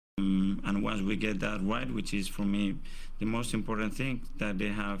And once we get that right, which is for me the most important thing, that they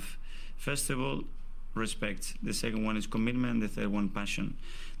have, first of all, respect. The second one is commitment. The third one, passion.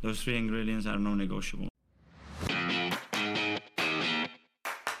 Those three ingredients are non-negotiable.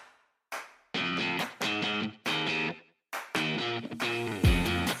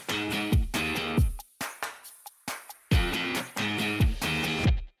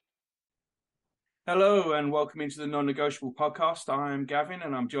 Hello and welcome into the Non-Negotiable podcast. I'm Gavin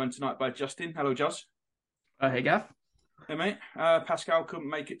and I'm joined tonight by Justin. Hello, Joss. Hey, Gav. Hey, mate. Pascal couldn't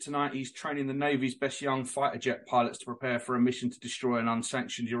make it tonight. He's training the Navy's best young fighter jet pilots to prepare for a mission to destroy an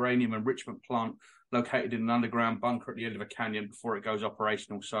unsanctioned uranium enrichment plant located in an underground bunker at the end of a canyon before it goes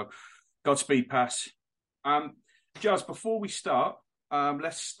operational. So, Godspeed, Pass. Joss, before we start,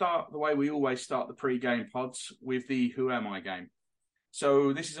 let's start the way we always start the pre-game pods with the Who Am I game.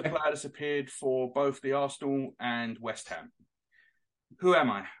 So this is a player that's appeared for both the Arsenal and West Ham. Who am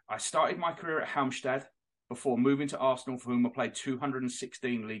I? I started my career at Halmstad before moving to Arsenal, for whom I played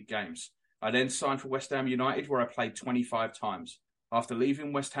 216 league games. I then signed for West Ham United, where I played 25 times. After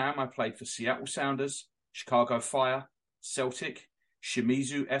leaving West Ham, I played for Seattle Sounders, Chicago Fire, Celtic,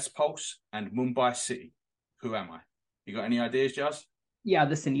 Shimizu S-Pulse, and Mumbai City. Who am I? You got any ideas, Jazz? Yeah,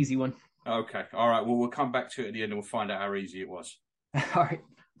 this is an easy one. Okay. All right. Well, we'll come back to it at the end and we'll find out how easy it was. All right.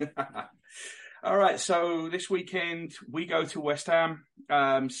 All right. So this weekend we go to West Ham.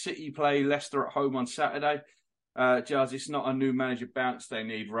 City play Leicester at home on Saturday. Jazz, it's not a new manager bounce they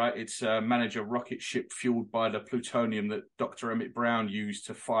need, right? It's a manager rocket ship fueled by the plutonium that Dr. Emmett Brown used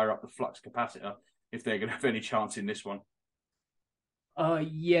to fire up the flux capacitor, if they're going to have any chance in this one.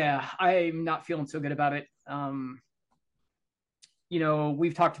 Yeah, I'm not feeling so good about it.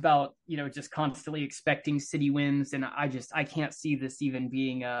 We've talked about, just constantly expecting City wins, and I can't see this even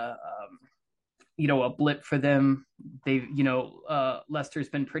being a blip for them. They've, Leicester's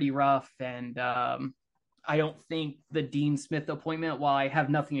been pretty rough, and I don't think the Dean Smith appointment, while I have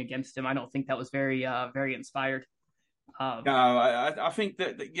nothing against him, I don't think that was very inspired. No, I think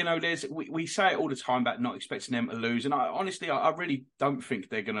that we say it all the time about not expecting them to lose, and I really don't think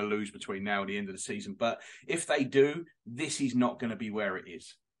they're going to lose between now and the end of the season. But if they do, this is not going to be where it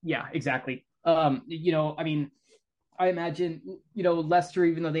is. Yeah, exactly. I imagine Leicester,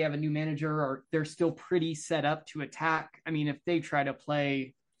 even though they have a new manager, they're still pretty set up to attack. I mean, if they try to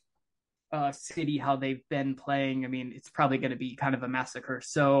play City how they've been playing, it's probably going to be kind of a massacre.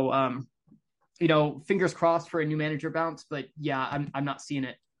 So. Fingers crossed for a new manager bounce, but yeah, I'm not seeing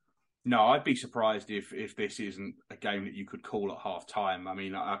it. No, I'd be surprised if this isn't a game that you could call at half time.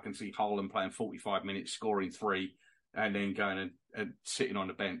 I can see Haaland playing 45 minutes, scoring 3, and then going and sitting on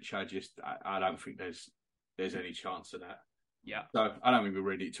the bench. I don't think there's any chance of that. Yeah. So I don't think we're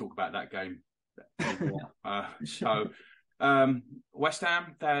ready to talk about that game anymore. West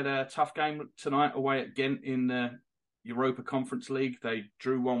Ham, they had a tough game tonight away at Ghent in the Europa Conference League. They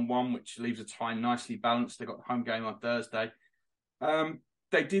drew 1-1, which leaves a tie nicely balanced. They got the home game on Thursday.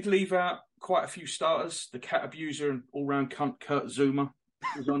 They did leave out quite a few starters. The cat abuser and all-round cunt Kurt Zuma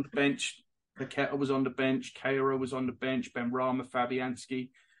was on the bench. Paqueta was on the bench. Keira was on the bench. Benrahma,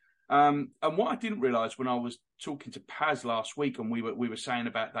 Fabianski. And what I didn't realise when I was talking to Paz last week, and we were saying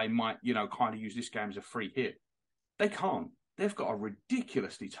about they might, kind of use this game as a free hit. They can't. They've got a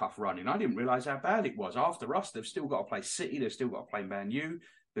ridiculously tough run in. I didn't realise how bad it was. After us, they've still got to play City. They've still got to play Man U.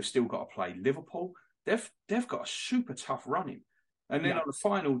 They've still got to play Liverpool. They've got a super tough run in. And then on the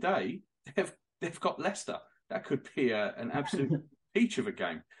final day, they've got Leicester. That could be an absolute peach of a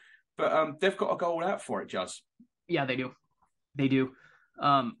game. But they've got a goal out for it, Juz. Yeah, they do. They do.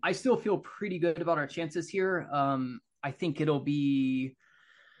 I still feel pretty good about our chances here. I think it'll be...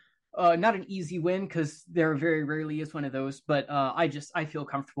 not an easy win because there very rarely is one of those, but I feel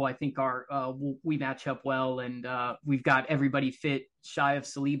comfortable. I think we match up well, and we've got everybody fit shy of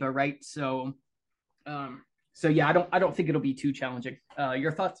Saliba, right? So yeah, I don't think it'll be too challenging.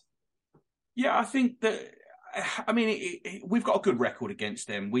 Your thoughts? Yeah, I think that. We've got a good record against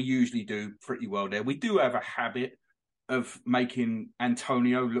them. We usually do pretty well there. We do have a habit of making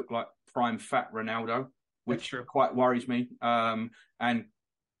Antonio look like prime fat Ronaldo, which quite worries me. And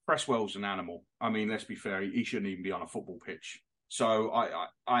Cresswell's an animal. Let's be fair. He shouldn't even be on a football pitch. So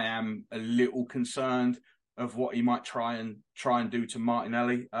I am a little concerned of what he might try and do to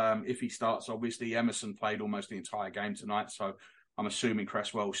Martinelli. If he starts, obviously Emerson played almost the entire game tonight. So I'm assuming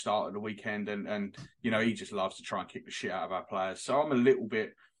Cresswell will start at the weekend, and he just loves to try and kick the shit out of our players. So I'm a little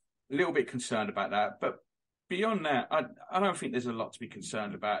bit concerned about that. But beyond that, I don't think there's a lot to be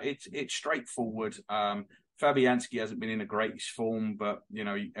concerned about. It's straightforward. Fabianski hasn't been in the greatest form, but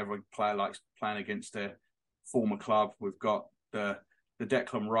every player likes playing against their former club. We've got the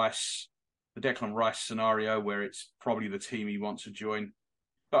Declan Rice the Declan Rice scenario where it's probably the team he wants to join.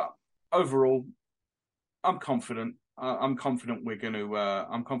 But overall, I'm confident. I'm confident we're going to.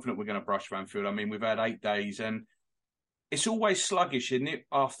 I'm confident we're going to brush Ranfield. I mean, we've had 8 days, and it's always sluggish, isn't it?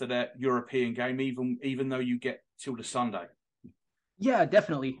 After that European game, even though you get till the Sunday. Yeah,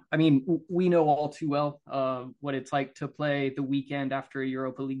 definitely. I mean, we know all too well what it's like to play the weekend after a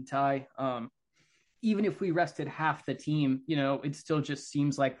Europa League tie. Even if we rested half the team, it still just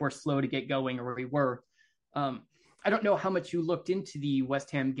seems like we're slow to get going, or we were. I don't know how much you looked into the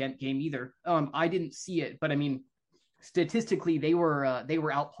West Ham Ghent game either. I didn't see it, but I mean, statistically, they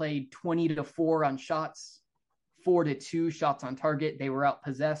were outplayed 20-4 on shots, 4-2 shots on target. They were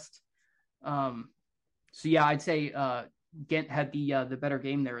outpossessed. So yeah, I'd say Ghent had the better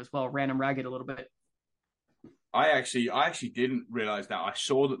game there as well. Ran them ragged a little bit. I actually didn't realize that. I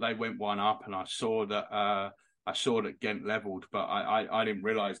saw that they went 1-up, and I saw that Ghent leveled, but I didn't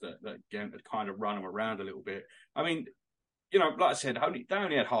realize that Ghent had kind of run them around a little bit. I mean, like I said, they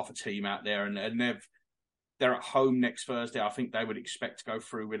only had half a team out there, and they're at home next Thursday. I think they would expect to go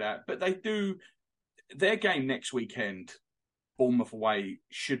through with that, but they do. Their game next weekend, Bournemouth away,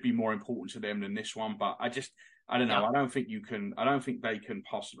 should be more important to them than this one. But I don't know. Yeah. I don't think they can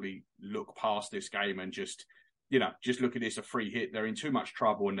possibly look past this game and just look at this a free hit. They're in too much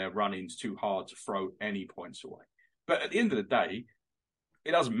trouble, and their running's too hard to throw any points away. But at the end of the day,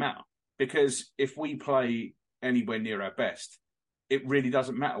 it doesn't matter, because if we play anywhere near our best, it really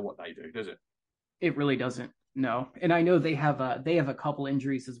doesn't matter what they do, does it? It really doesn't. No. And I know they have a couple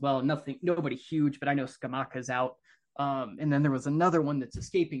injuries as well. Nobody huge, but I know Skamaka's out. And then there was another one that's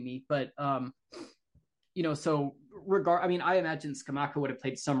escaping me, but so I imagine Skamaka would have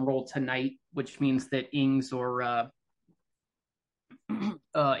played some role tonight, which means that Ings or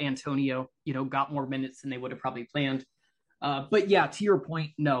Antonio, got more minutes than they would have probably planned. But yeah, to your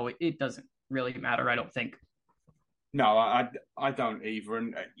point, no, it doesn't really matter, I don't think. No, I don't either.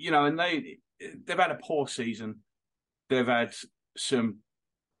 And and they've had a poor season. They've had some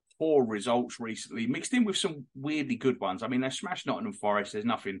poor results recently, mixed in with some weirdly good ones. I mean, they smashed Nottingham Forest. There's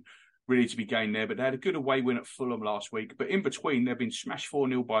nothing really to be gained there, but they had a good away win at Fulham last week. But in between, they've been smashed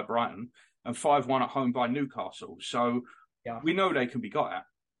 4-0 by Brighton and 5-1 at home by Newcastle. So yeah, we know they can be got at.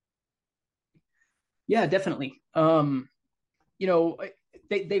 Yeah, definitely.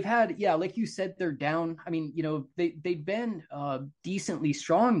 They've had, like you said, they're down. I mean, they've been decently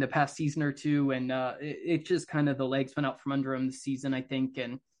strong the past season or two, and it just kind of the legs went out from under them this season, I think.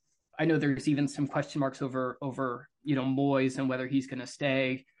 And I know there's even some question marks over Moyes and whether he's going to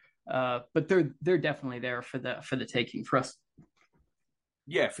stay. But they're definitely there for the taking for us.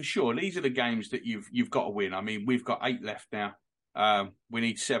 Yeah, for sure. These are the games that you've got to win. I mean, we've got 8 left now. We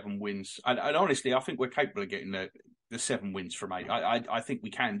need 7 wins, and honestly, I think we're capable of getting the 7 wins from 8. I think we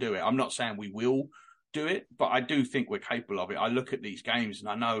can do it. I'm not saying we will do it, but I do think we're capable of it. I look at these games, and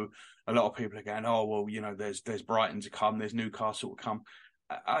I know a lot of people are going, "Oh, well, there's Brighton to come, there's Newcastle to come."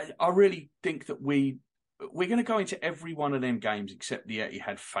 I really think that we're going to go into every one of them games except the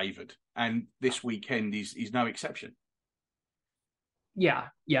Etihad favoured, and this weekend is no exception. Yeah,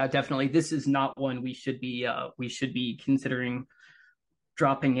 definitely. This is not one we should be considering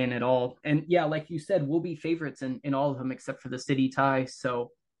dropping in at all. And yeah, like you said, we'll be favorites in all of them except for the City tie.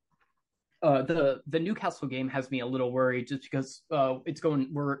 So the Newcastle game has me a little worried just because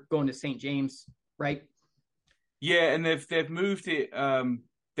we're going to St. James, right? Yeah, and they've moved it.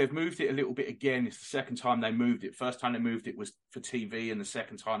 They've moved it a little bit again. It's the second time they moved it. First time they moved it was for TV, and the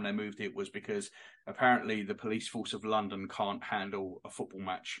second time they moved it was because apparently the police force of London can't handle a football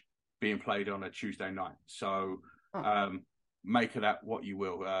match being played on a Tuesday night. So make of that what you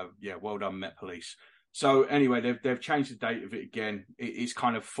will. Well done, Met Police. So anyway, they've changed the date of it again. It's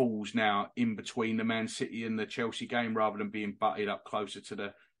kind of falls now in between the Man City and the Chelsea game rather than being butted up closer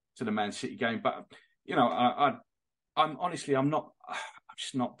to the Man City game. But I'm honestly, I'm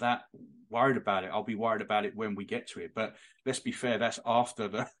just not that worried about it. I'll be worried about it when we get to it. But let's be fair, that's after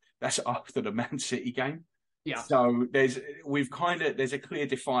the Man City game. Yeah. So there's a clear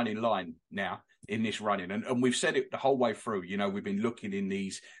defining line now in this running, and we've said it the whole way through. We've been looking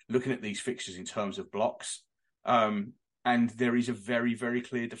at these fixtures in terms of blocks, and there is a very, very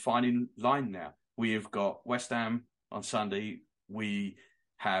clear defining line now. We have got West Ham on Sunday. We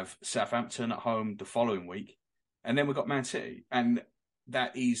have Southampton at home the following week, and then we've got Man City, and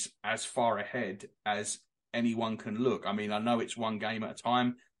that is as far ahead as anyone can look. I mean, I know it's one game at a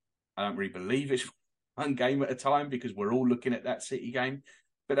time. I don't really believe it's one game at a time because we're all looking at that City game,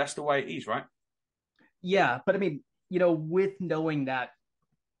 but that's the way it is, right? Yeah, but I mean, with knowing that,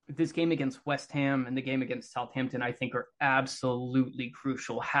 this game against West Ham and the game against Southampton, I think, are absolutely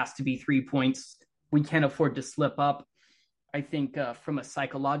crucial. Has to be 3 points. We can't afford to slip up. I think from a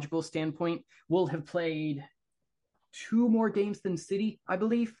psychological standpoint, we'll have played 2 more games than City, I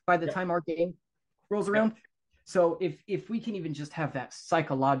believe, by the time our game rolls around. So if we can even just have that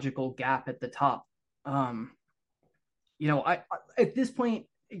psychological gap at the top, I at this point,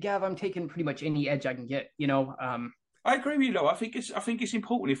 Gav, I'm taking pretty much any edge I can get. I agree with you, though. I think it's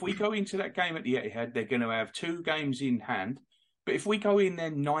important. If we go into that game at the Etihad, they're going to have 2 games in hand. But if we go in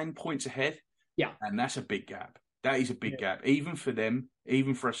there 9 points ahead, and that's a big gap. That is a big gap, even for them,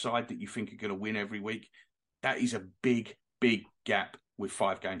 even for a side that you think are going to win every week. That is a big, big gap with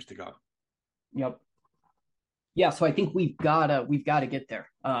 5 games to go. Yep. Yeah, so I think we've got to get there.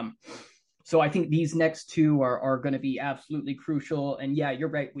 So I think these next 2 are going to be absolutely crucial. And yeah, you're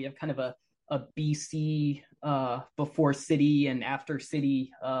right. We have kind of a BC before City and after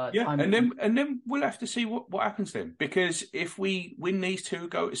City. Time. And then we'll have to see what happens then. Because if we win these 2,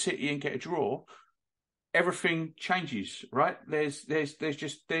 go to City and get a draw, everything changes, right? There's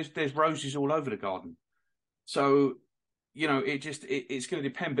roses all over the garden. So, it's going to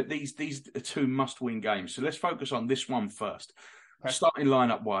depend. But these are 2 must-win games. So let's focus on this one first. Okay. Starting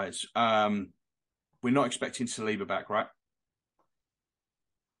lineup-wise, we're not expecting Saliba back, right?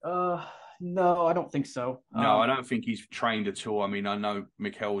 No, I don't think so. No, I don't think he's trained at all. I mean, I know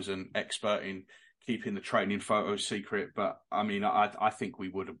Mikel's an expert in keeping the training photos secret, but I mean, I think we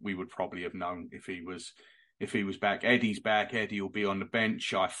would probably have known if he was back. Eddie's back. Eddie will be on the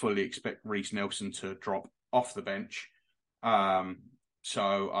bench. I fully expect Reece Nelson to drop off the bench.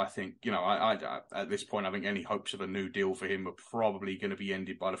 So I think, I at this point, I think any hopes of a new deal for him are probably going to be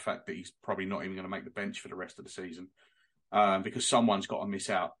ended by the fact that he's probably not even going to make the bench for the rest of the season, because someone's got to miss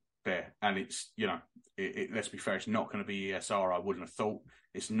out there. And it's, let's be fair, it's not going to be ESR, I wouldn't have thought.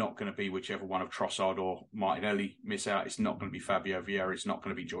 It's not going to be whichever one of Trossard or Martinelli miss out. It's not going to be Fabio Vieira. It's not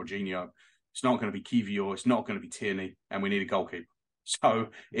going to be Jorginho. It's not going to be Kivior. It's not going to be Tierney. And we need a goalkeeper. So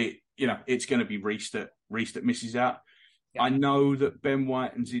it's going to be Reece that misses out. Yeah. I know that Ben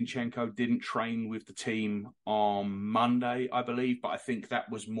White and Zinchenko didn't train with the team on Monday, I believe, but I think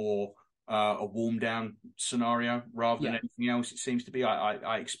that was more a warm down scenario rather than anything else. It seems to be.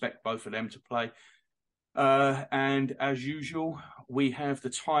 I expect both of them to play. And as usual, we have the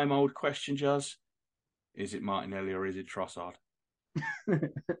time old question, Juz. Is it Martinelli or is it Trossard?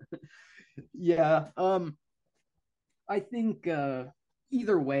 Yeah. I think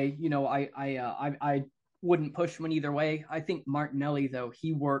either way, I wouldn't push him in either way. I think Martinelli, though,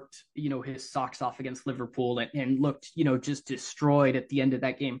 he worked, his socks off against Liverpool and looked, just destroyed at the end of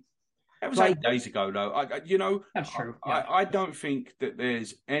that game. That was 8 days ago, though. That's true. Yeah. I don't think that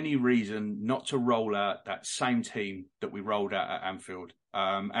there's any reason not to roll out that same team that we rolled out at Anfield.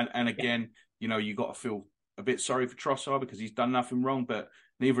 And again, you got to feel a bit sorry for Trossard because he's done nothing wrong, but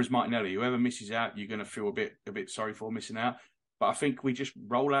neither is Martinelli. Whoever misses out, you're going to feel a bit sorry for missing out. But I think we just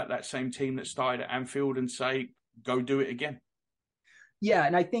roll out that same team that started at Anfield and say, go do it again. Yeah,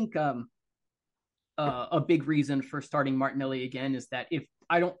 and I think a big reason for starting Martinelli again is that if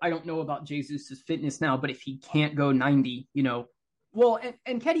I don't know about Jesus' fitness now, but if he can't go 90, well,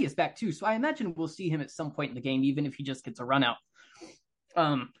 and Ketty is back too, so I imagine we'll see him at some point in the game, even if he just gets a run out.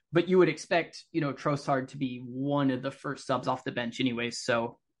 But you would expect, Trossard to be one of the first subs off the bench anyways.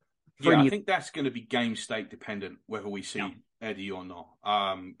 So I think that's going to be game state dependent, whether we see Eddie or not.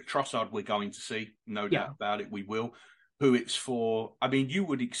 Trossard we're going to see, no doubt about it. We will. Who it's for, I mean, you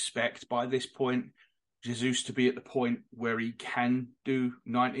would expect by this point Jesus to be at the point where he can do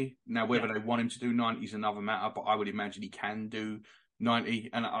 90. Now, whether they want him to do 90 is another matter, but I would imagine he can do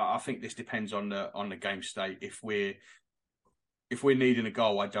 90. And I think this depends on the game state. If we're needing a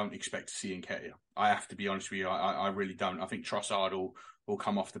goal, I don't expect to see Nketiah. I have to be honest with you. I really don't. I think Trossard will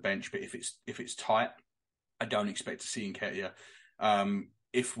come off the bench, but if it's tight, I don't expect to see Nketiah.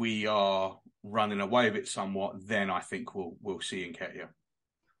 If we are running away with it somewhat, then I think we'll see Nketiah.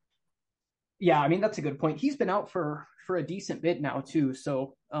 Yeah, I mean that's a good point. He's been out for a decent bit now too,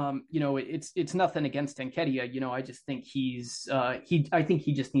 so it's nothing against Nketiah. I just think I think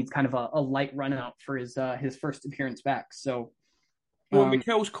he just needs kind of a light run out for his first appearance back. So. Well,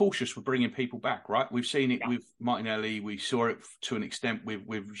 Mikel's cautious with bringing people back, right? We've seen it with Martinelli. We saw it to an extent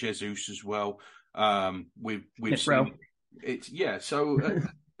with Jesus as well. We've seen it. So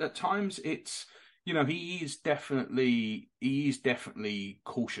at times it's he is definitely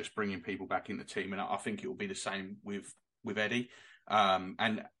cautious bringing people back in the team, and I think it will be the same with Eddie.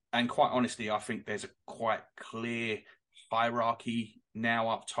 And quite honestly, I think there's a quite clear hierarchy now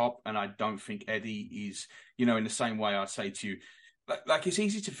up top, and I don't think Eddie is in the same way I say to you. like it's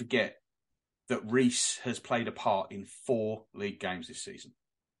easy to forget that Reece has played a part in 4 league games this season.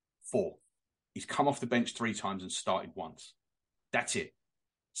 4. He's come off the bench 3 times and started once. That's it.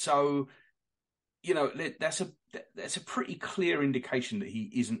 So, that's a pretty clear indication that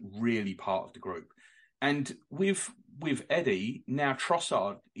he isn't really part of the group. And with Eddie, now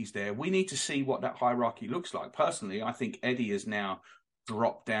Trossard is there. We need to see what that hierarchy looks like. Personally, I think Eddie has now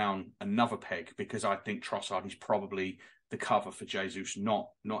dropped down another peg because I think Trossard is probably the cover for Jesus, not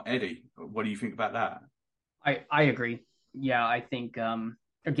Eddie. What do you think about that? I agree. Yeah, I think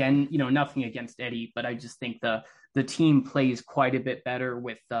again, nothing against Eddie, but I just think the team plays quite a bit better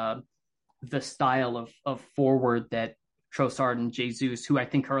with the style of forward that Trossard and Jesus, who I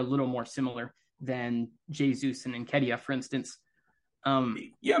think are a little more similar than Jesus and Nketiah, for instance.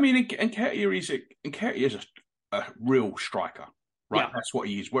 Yeah, I mean, Nketiah is a real striker, right? Yeah. That's what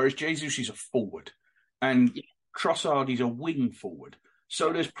he is. Whereas Jesus is a forward, and Trossard is a wing forward.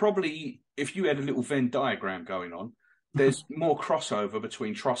 So there's probably, if you had a little Venn diagram going on, there's more crossover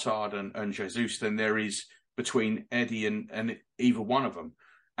between Trossard and Jesus than there is between Eddie and either one of them.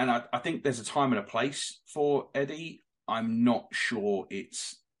 And I think there's a time and a place for Eddie. I'm not sure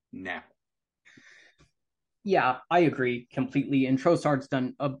it's now. Yeah, I agree completely. And Trossard's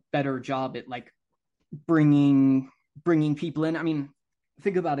done a better job at like bringing people in. I mean,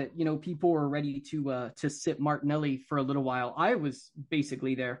 think about it. People were ready to sit Martinelli for a little while. I was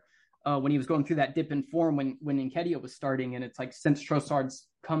basically there when he was going through that dip in form when Nketiah was starting, and it's like since Trossard's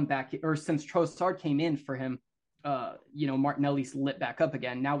come back, or since Trossard came in for him, Martinelli's lit back up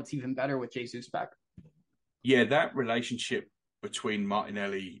again. Now it's even better with Jesus back. Yeah, that relationship between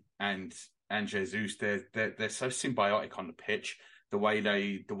Martinelli and Jesus, they're so symbiotic on the pitch. The way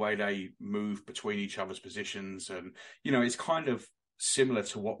they move between each other's positions, and it's kind of similar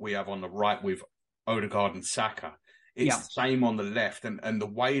to what we have on the right with Odegaard and Saka. It's the same on the left, and the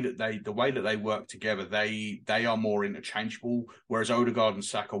way that they work together, they are more interchangeable. Whereas Odegaard and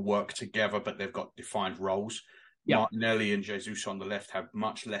Saka work together, but they've got defined roles. Yeah. Martinelli and Jesus on the left have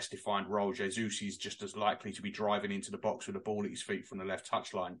much less defined role. Jesus is just as likely to be driving into the box with a ball at his feet from the left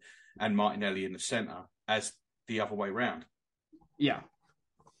touchline, and Martinelli in the centre as the other way round. Yeah,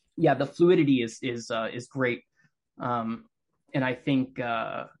 the fluidity is great, and I think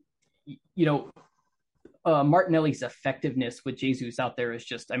Martinelli's effectiveness with Jesus out there is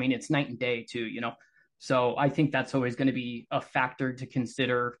just, I mean, it's night and day too. So I think that's always going to be a factor to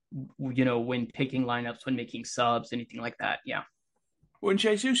consider, when picking lineups, when making subs, anything like that. Yeah. When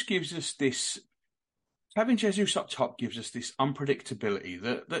Jesus gives us this, having Jesus up top gives us this unpredictability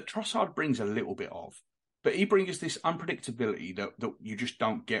that Trossard brings a little bit of, but he brings us this unpredictability that you just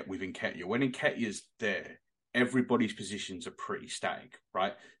don't get with Nketiah. When Nketiah's there, everybody's positions are pretty static,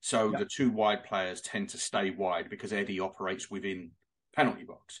 right? So the 2 wide players tend to stay wide because Eddie operates within penalty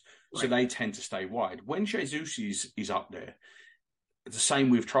box. Right. So they tend to stay wide. When Jesus is up there, the same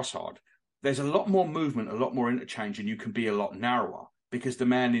with Trossard, there's a lot more movement, a lot more interchange, and you can be a lot narrower because the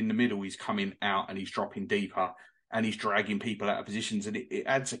man in the middle is coming out and he's dropping deeper and he's dragging people out of positions, and it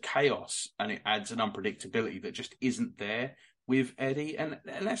adds a chaos and it adds an unpredictability that just isn't there with Eddie. And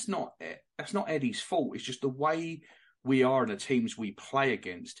that's not Eddie's fault. It's just the way we are and the teams we play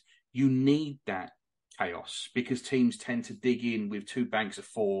against. You need that chaos because teams tend to dig in with 2 banks of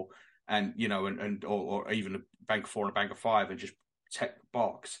 4 and or even a bank of 4 and a bank of 5 and just protect the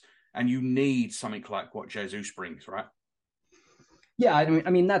box. And you need something like what Jesus brings, right? Yeah, I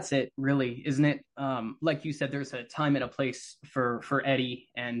mean that's it, really, isn't it? Like you said, there's a time and a place for Eddie,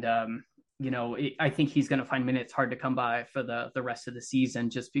 and I think he's going to find minutes hard to come by for the rest of the season,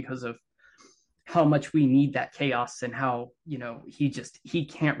 just because of how much we need that chaos and how he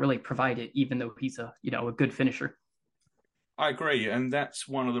can't really provide it, even though he's a good finisher. I agree, and that's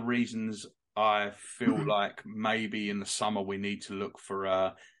one of the reasons I feel like maybe in the summer we need to look for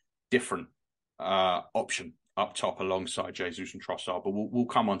a different option up top alongside Jesus and Trossard. But we'll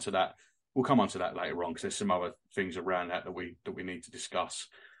come on to that. We'll come on to that later on because there's some other things around that we need to discuss.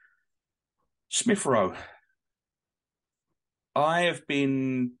 Smith Rowe. I've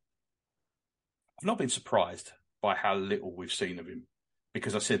not been surprised by how little we've seen of him,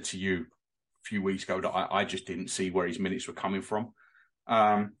 because I said to you a few weeks ago that I just didn't see where his minutes were coming from.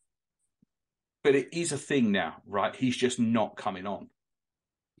 But it is a thing now, right? He's just not coming on.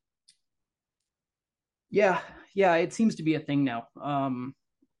 Yeah, it seems to be a thing now.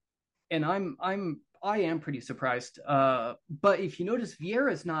 And I am pretty surprised. But if you notice,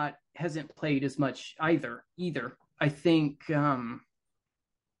 Vieira hasn't played as much either. I think I'm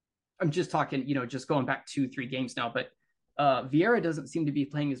just talking, just going back 2-3 games now, but Vieira doesn't seem to be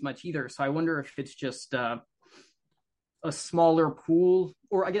playing as much either. So I wonder if it's just a smaller pool,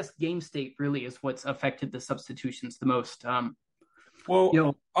 or I guess game state really is what's affected the substitutions the most.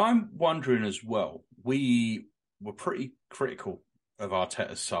 Well, I'm wondering as well. We were pretty critical of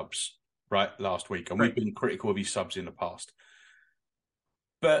Arteta's subs, right, last week, and we've been critical of his subs in the past.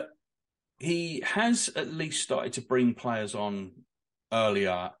 But he has at least started to bring players on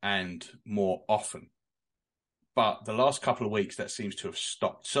earlier and more often. But the last couple of weeks, that seems to have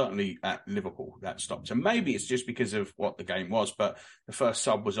stopped. Certainly at Liverpool, that stopped. And maybe it's just because of what the game was. But the first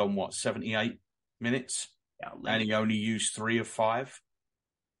sub was on, 78 minutes? Yeah, and he only used 3 of 5.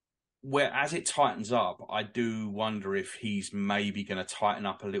 Where as it tightens up, I do wonder if he's maybe going to tighten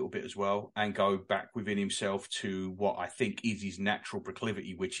up a little bit as well and go back within himself to what I think is his natural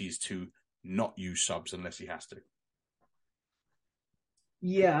proclivity, which is to not use subs unless he has to.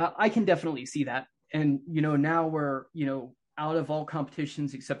 Yeah, I can definitely see that. And, now we're, out of all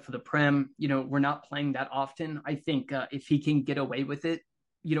competitions except for the Prem, we're not playing that often. I think if he can get away with it,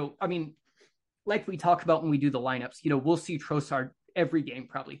 like we talk about when we do the lineups, we'll see Trossard every game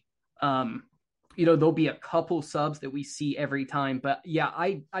probably. There'll be a couple subs that we see every time. But, yeah,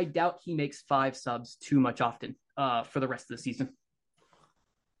 I doubt he makes 5 subs too much often for the rest of the season.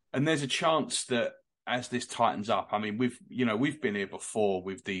 And there's a chance that as this tightens up, we've been here before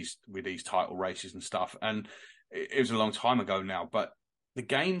with these title races and stuff, and it was a long time ago now, but the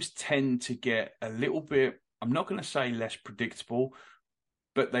games tend to get a little bit, I'm not going to say less predictable,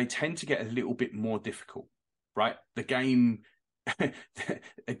 but they tend to get a little bit more difficult, right? A game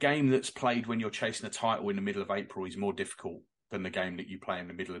that's played when you're chasing a title in the middle of April is more difficult than the game that you play in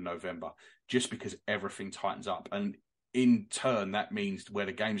the middle of November, just because everything tightens up. And in turn, that means where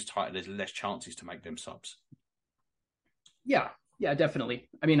the game's tighter, there's less chances to make them subs. Yeah, definitely.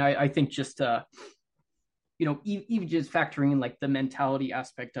 I think just, even just factoring in like the mentality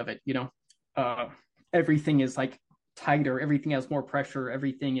aspect of it, everything is like tighter, everything has more pressure,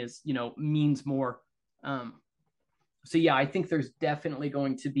 everything is, means more. So yeah, I think there's definitely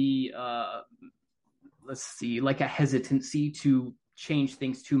going to be, like a hesitancy to change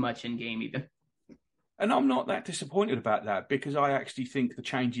things too much in game even. And I'm not that disappointed about that, because I actually think the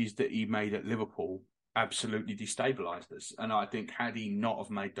changes that he made at Liverpool absolutely destabilised us. And I think had he not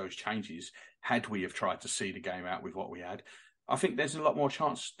have made those changes, had we have tried to see the game out with what we had, I think there's a lot more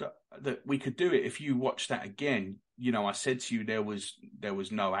chance that we could do it. If you watch that again, I said to you there was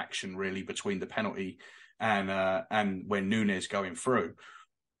no action really between the penalty and when Nunes going through.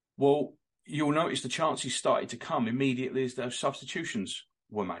 Well, you'll notice the chances started to come immediately as those substitutions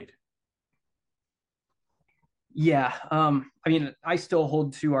were made. Yeah, I still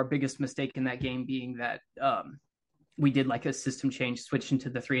hold to our biggest mistake in that game being that we did like a system change, switching to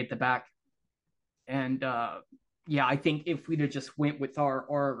the 3 at the back. And I think if we'd have just went with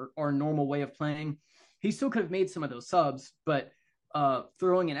our normal way of playing, he still could have made some of those subs, but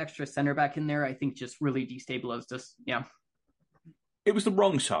throwing an extra center back in there, I think just really destabilized us. Yeah. It was the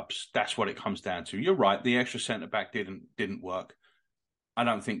wrong subs. That's what it comes down to. You're right. The extra centre back didn't work. I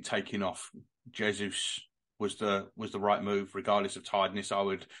don't think taking off Jesus was the right move, regardless of tiredness.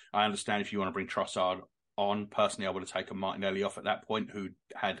 I understand if you want to bring Trossard on. Personally, I would have taken Martinelli off at that point, who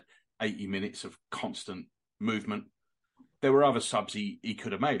had 80 minutes of constant movement. There were other subs he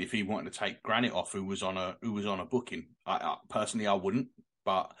could have made if he wanted to take Granit off, who was on a booking. Personally, I wouldn't,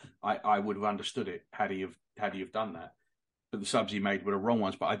 but I would have understood it had he have done that. But the subs he made were the wrong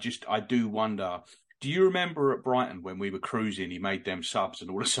ones. But I do wonder. Do you remember at Brighton when we were cruising, he made them subs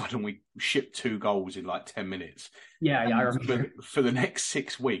and all of a sudden we shipped 2 goals in like 10 minutes? Yeah, I remember. For the next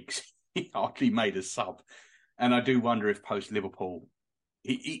 6 weeks, he hardly made a sub. And I do wonder if post-Liverpool,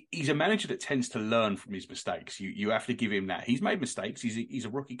 he's a manager that tends to learn from his mistakes. You have to give him that. He's made mistakes. He's a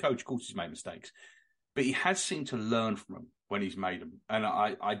rookie coach. Of course he's made mistakes. But he has seemed to learn from them when he's made them. And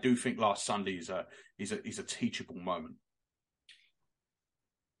I do think last Sunday is a teachable moment.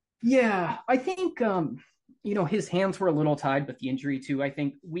 Yeah, I think, his hands were a little tied with the injury too. I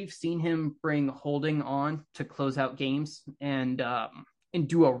think we've seen him bring Holding on to close out games and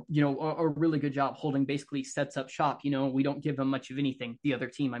do a really good job. Holding basically sets up shop. We don't give him much of anything, the other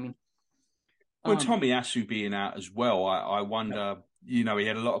team. Well, Tomiyasu being out as well, I wonder, he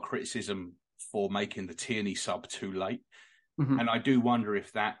had a lot of criticism for making the Tierney sub too late. Mm-hmm. And I do wonder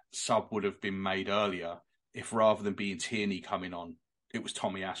if that sub would have been made earlier, if rather than being Tierney coming on, it was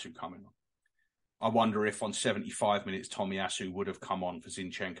Tomiyasu coming on. I wonder if on 75 minutes, Tomiyasu would have come on for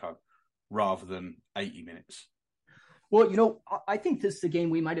Zinchenko rather than 80 minutes. Well, I think this is a game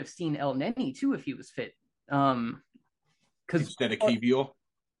we might have seen El Neni too if he was fit. Instead of Kivior?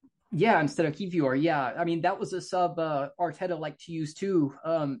 Yeah, instead of Kivior. Yeah, that was a sub Arteta liked to use too,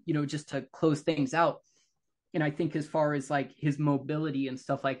 just to close things out. And I think as far as like his mobility and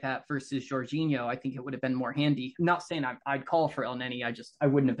stuff like that versus Jorginho, I think it would have been more handy. I'm not saying I'd call for El Neni. I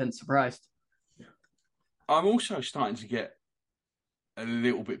wouldn't have been surprised. I'm also starting to get a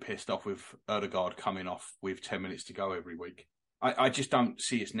little bit pissed off with Erdegaard coming off with 10 minutes to go every week. I just don't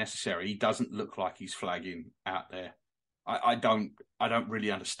see it's necessary. He doesn't look like he's flagging out there. I don't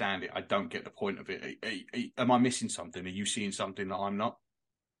really understand it. I don't get the point of it. Am I missing something? Are you seeing something that I'm not?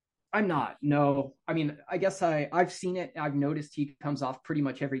 I'm not. No. I mean, I guess I've seen it. I've noticed he comes off pretty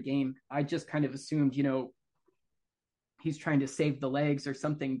much every game. I just kind of assumed, he's trying to save the legs or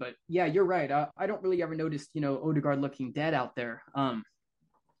something. But yeah, you're right. I don't really ever notice, Odegaard looking dead out there.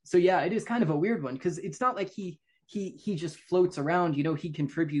 So yeah, it is kind of a weird one because it's not like he just floats around. He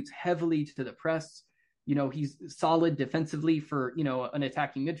contributes heavily to the press. He's solid defensively for an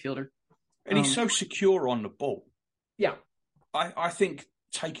attacking midfielder, and he's so secure on the ball. Yeah, I think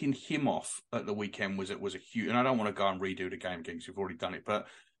taking him off at the weekend was a huge. And I don't want to go and redo the game again because we've already done it, but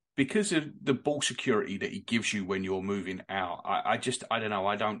because of the ball security that he gives you when you're moving out, I don't know.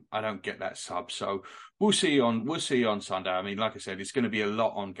 I don't get that sub. So we'll see on Sunday. I mean, like I said, it's going to be a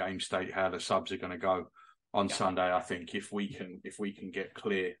lot on game state how the subs are going to go on Sunday. I think if we can get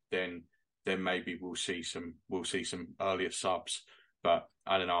clear, then maybe we'll see some earlier subs. But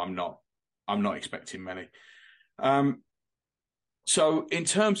I don't know. I'm not expecting many. So in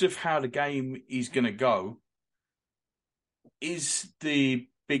terms of how the game is going to go, is the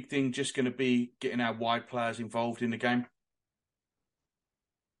big thing just going to be getting our wide players involved in the game?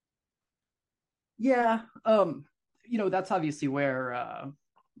 Yeah. That's obviously where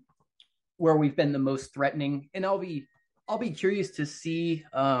we've been the most threatening, and I'll be curious to see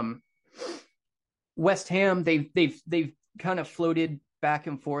West Ham. They've kind of floated back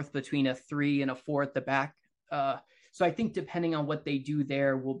and forth between a 3 and a 4 at the back. So I think depending on what they do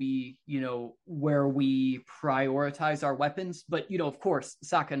there will be, where we prioritize our weapons. But, of course,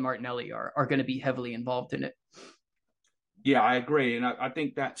 Saka and Martinelli are going to be heavily involved in it. Yeah, I agree. And I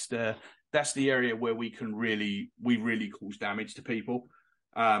think that's the area where we really cause damage to people.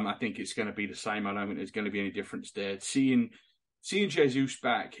 I think it's going to be the same. I don't think there's going to be any difference there. Seeing Jesus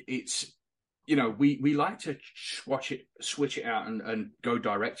back, it's, we like to switch it out and go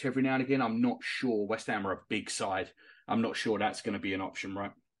direct every now and again. I'm not sure West Ham are a big side. I'm not sure that's going to be an option,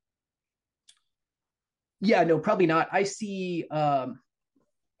 right? Yeah, no, probably not. I see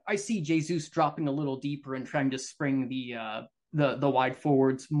Jesus dropping a little deeper and trying to spring the wide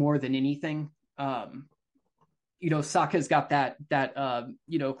forwards more than anything. Saka's got that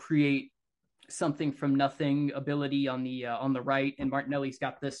create something from nothing ability on the right, and Martinelli's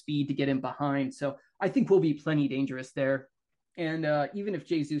got the speed to get in behind. So I think we'll be plenty dangerous there. And even if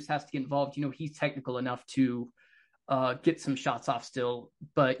Jesus has to get involved, he's technical enough to get some shots off still.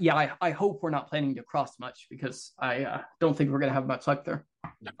 But yeah, I hope we're not planning to cross much because I don't think we're going to have much luck there.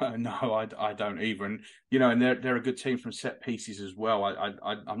 No, I don't either. And and they're a good team from set pieces as well.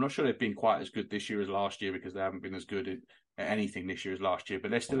 I'm not sure they've been quite as good this year as last year because they haven't been as good at anything this year as last year.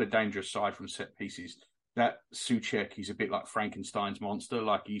 But they're still a dangerous side from set pieces. That Souček, he's a bit like Frankenstein's monster.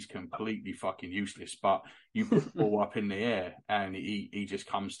 Like he's completely fucking useless, but you put the ball up in the air and he just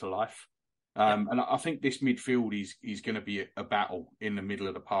comes to life. And I think this midfield is going to be a battle in the middle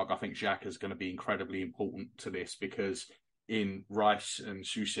of the park. I think Xhaka is going to be incredibly important to this because in Rice and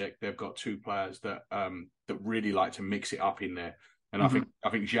Souček, they've got two players that really like to mix it up in there. And I think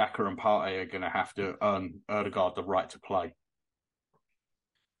Xhaka and Partey are going to have to earn Erdegaard the right to play.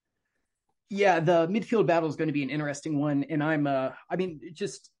 Yeah, the midfield battle is going to be an interesting one, and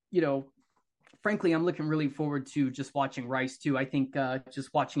frankly, I'm looking really forward to just watching Rice too. I think just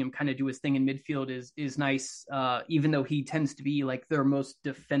watching him kind of do his thing in midfield is nice. Even though he tends to be like their most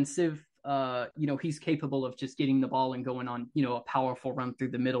defensive, he's capable of just getting the ball and going on, a powerful run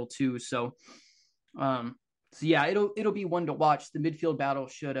through the middle too. So yeah, it'll be one to watch. The midfield battle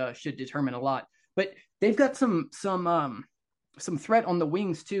should determine a lot. But they've got some threat on the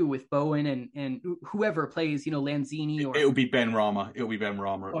wings too with Bowen and whoever plays, Lanzini or it'll be Ben Rama. Oh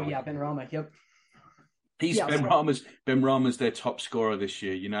yeah, Ben Rama. Yep. Ben Rama's their top scorer this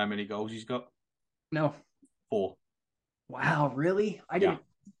year. You know how many goals he's got? No. 4. Wow, really? I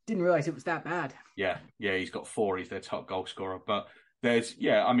didn't realize it was that bad. Yeah, he's got 4. He's their top goal scorer. But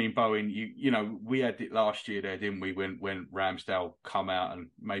Bowen, we had it last year there, didn't we? When Ramsdale come out and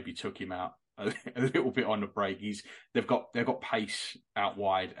maybe took him out a little bit on the break. They've got pace out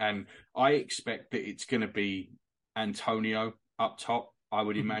wide, and I expect that it's going to be Antonio up top. I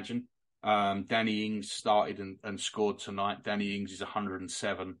would imagine. Danny Ings started and scored tonight. Danny Ings is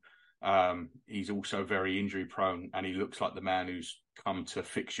 107. He's also very injury prone, and he looks like the man who's come to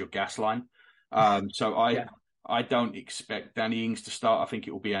fix your gas line. So I don't expect Danny Ings to start. I think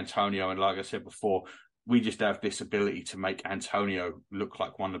it will be Antonio. And like I said before, we just have this ability to make Antonio look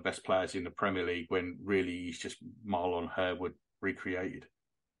like one of the best players in the Premier League when really he's just Marlon Harewood recreated.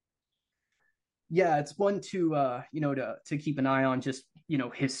 Yeah, it's one to to keep an eye on just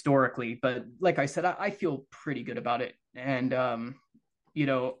historically. But like I said, I feel pretty good about it, and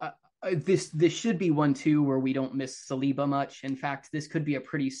this should be one too where we don't miss Saliba much. In fact, this could be a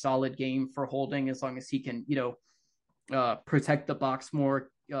pretty solid game for Holding as long as he can protect the box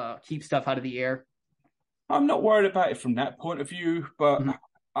more, keep stuff out of the air. I'm not worried about it from that point of view, but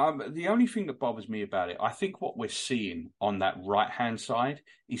Mhm. the only thing that bothers me about it, I think what we're seeing on that right-hand side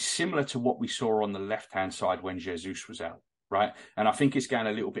is similar to what we saw on the left-hand side when Jesus was out, right? And I think it's going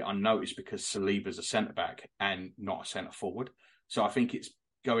a little bit unnoticed because Saliba's a centre-back and not a centre-forward. So I think it's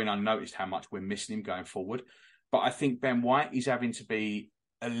going unnoticed how much we're missing him going forward. But I think Ben White is having to be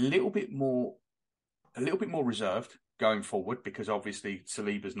a little bit more reserved going forward because obviously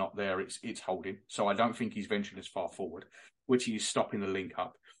Saliba's not there, it's Holding. So I don't think he's venturing as far forward, which is stopping the link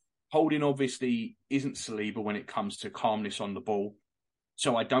up. Holding obviously isn't Saliba when it comes to calmness on the ball.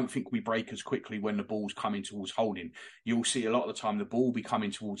 So I don't think we break as quickly when the ball's coming towards Holding. You'll see a lot of the time the ball will be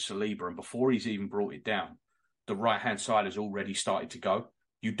coming towards Saliba, and before he's even brought it down, the right-hand side has already started to go.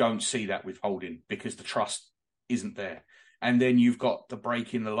 You don't see that with Holding because the trust isn't there. And then you've got the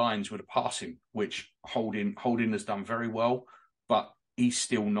break in the lines with a passing, which Holding has done very well, but he's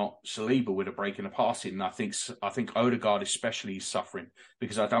still not Saliba with a break in the passing. And I think Odegaard especially is suffering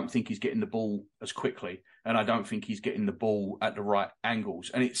because I don't think he's getting the ball as quickly, and I don't think he's getting the ball at the right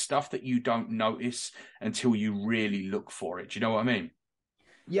angles. And it's stuff that you don't notice until you really look for it. Do you know what I mean?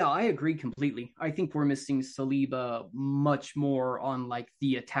 Yeah, I agree completely. I think we're missing Saliba much more on like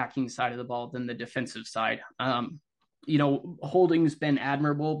the attacking side of the ball than the defensive side. Holding's been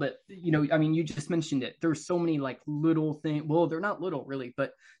admirable, but I mean, you just mentioned it. There's so many like little things. Well, they're not little really,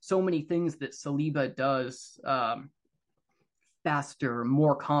 but so many things that Saliba does faster,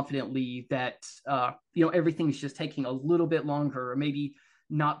 more confidently. That everything's just taking a little bit longer, or maybe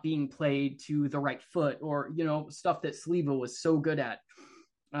not being played to the right foot, or stuff that Saliba was so good at.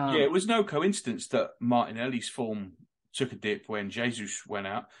 Yeah, it was no coincidence that Martinelli's form took a dip when Jesus went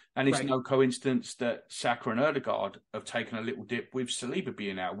out, and it's Right. no coincidence that Saka and Odegaard have taken a little dip with Saliba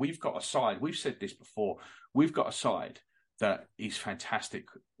being out. We've got a side, we've said this before, we've got a side that is fantastic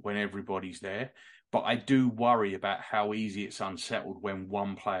when everybody's there, but I do worry about how easy it's unsettled when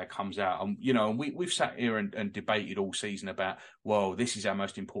one player comes out. And, we've sat here and debated all season about, well, this is our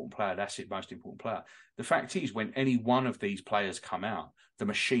most important player, that's it, most important player. The fact is, when any one of these players come out, the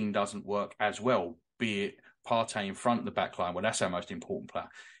machine doesn't work as well, be it Partey in front of the back line. Well, that's our most important player.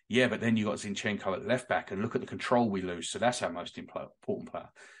 Yeah, but then you got Zinchenko at left back, and look at the control we lose. So that's our most important player.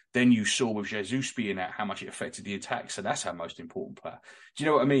 Then you saw with Jesus being out how much it affected the attack. So that's our most important player. Do you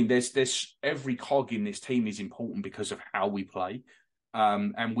know what I mean? There's every cog in this team is important because of how we play.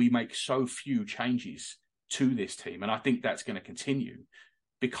 And we make so few changes to this team. And I think that's going to continue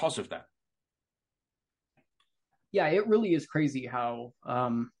because of that. Yeah, it really is crazy how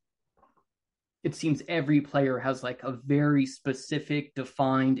it seems every player has like a very specific,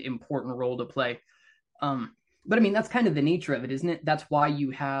 defined, important role to play. But I mean, that's kind of the nature of it, isn't it? That's why you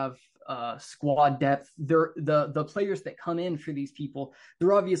have squad depth. They're the players that come in for these people,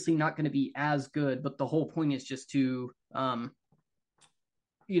 they're obviously not going to be as good, but the whole point is just to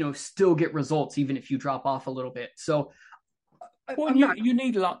still get results even if you drop off a little bit. So well, you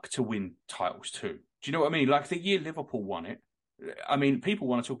need luck to win titles too. Do you know what I mean? Like the year Liverpool won it. I mean, people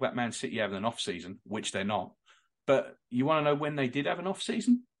want to talk about Man City having an off season, which they're not. But you want to know when they did have an off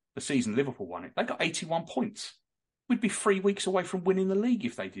season? The season Liverpool won it. They got 81 points. We'd be 3 weeks away from winning the league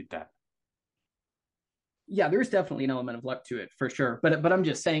if they did that. Yeah, there's definitely an element of luck to it for sure. But I'm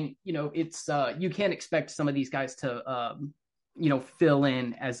just saying, it's you can't expect some of these guys to fill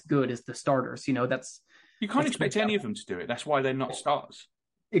in as good as the starters. You can't expect any of them to do it. That's why they're not starters.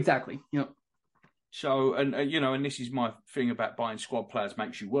 Exactly. So, and this is my thing about buying squad players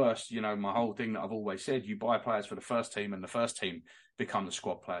makes you worse. My whole thing that I've always said, you buy players for the first team and the first team become the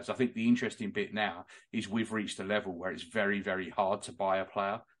squad players. I think the interesting bit now is we've reached a level where it's very, very hard to buy a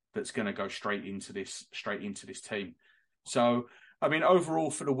player that's going to go straight into this team. So, I mean,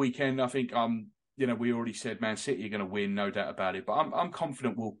 overall for the weekend, I think, we already said Man City are going to win, no doubt about it, but I'm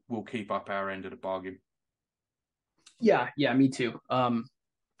confident we'll keep up our end of the bargain. Yeah, me too.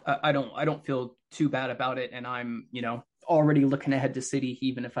 I don't feel too bad about it, and I'm already looking ahead to City,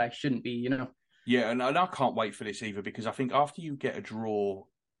 even if I shouldn't be. Yeah, and I can't wait for this either because I think after you get a draw,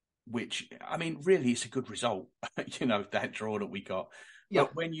 which I mean, really, it's a good result. That draw that we got, Yeah.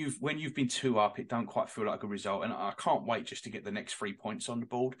 But when you've been 2 up, it don't quite feel like a result. And I can't wait just to get the next 3 points on the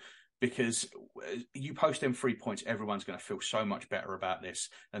board, because you post them 3 points, everyone's going to feel so much better about this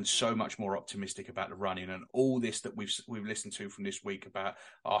and so much more optimistic about the running, and all this that we've listened to from this week about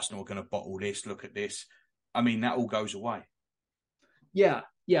Arsenal are going to bottle this. Look at this. I mean, that all goes away. Yeah,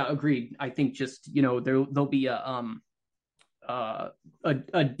 agreed. I think just there'll be a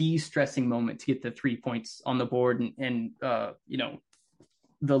de-stressing moment to get the 3 points on the board, and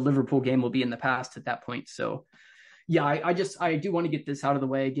the Liverpool game will be in the past at that point. So yeah, I do want to get this out of the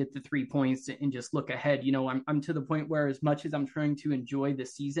way, get the 3 points, and just look ahead. I'm to the point where, as much as I'm trying to enjoy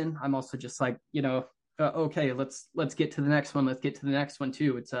this season, I'm also just like, okay, let's get to the next one. Let's get to the next one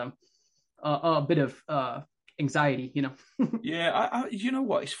too. It's a bit of anxiety, Yeah, I you know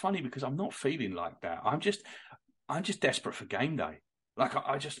what? It's funny because I'm not feeling like that. I'm just desperate for game day. Like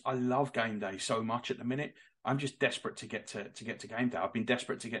I love game day so much at the minute. I'm just desperate to get to game day. I've been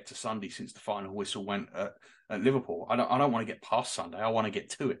desperate to get to Sunday since the final whistle went at Liverpool. I don't want to get past Sunday. I want to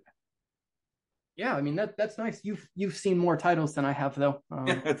get to it. Yeah, I mean that's nice. You've seen more titles than I have, though.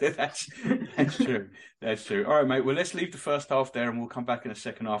 That's true. That's true. All right, mate. Well, let's leave the first half there, and we'll come back in the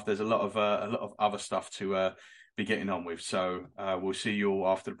second half. There's a lot of other stuff to be getting on with. So we'll see you all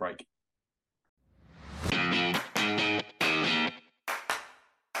after the break.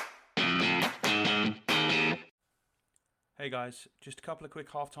 Hey guys, just a couple of quick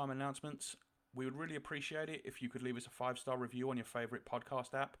halftime announcements. We would really appreciate it if you could leave us a 5-star review on your favourite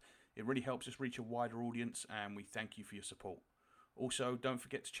podcast app. It really helps us reach a wider audience, and we thank you for your support. Also, don't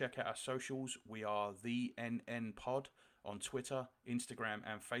forget to check out our socials. We are the NN Pod on Twitter, Instagram,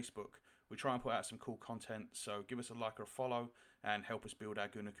 and Facebook. We try and put out some cool content, so give us a like or a follow and help us build our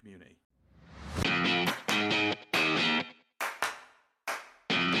Gunner community.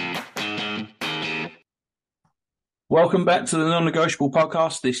 Welcome back to the Non-Negotiable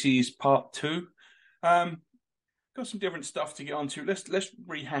Podcast. This is part 2. Got some different stuff to get onto. Let's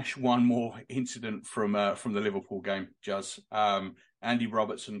rehash one more incident from the Liverpool game, Juz. Andy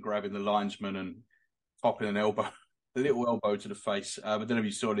Robertson grabbing the linesman and popping a little elbow to the face. I don't know if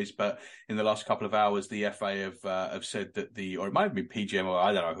you saw this, but in the last couple of hours, the FA have said that or it might have been PGM, or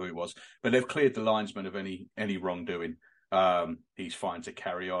I don't know who it was, but they've cleared the linesman of any wrongdoing. He's fine to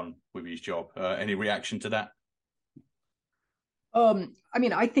carry on with his job. Any reaction to that? I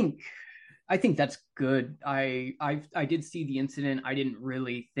mean, I think that's good. I did see the incident. I didn't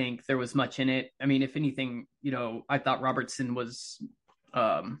really think there was much in it. I mean, if anything, I thought Robertson was,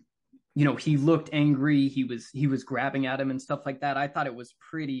 he looked angry. He was grabbing at him and stuff like that. I thought it was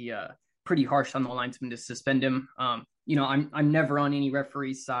pretty harsh on the linesman to suspend him. I'm never on any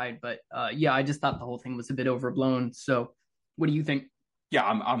referee's side, but yeah, I just thought the whole thing was a bit overblown. So, what do you think? Yeah,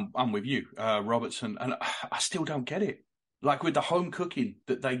 I'm with you, Robertson, and I still don't get it. Like with the home cooking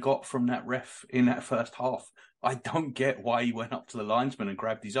that they got from that ref in that first half, I don't get why he went up to the linesman and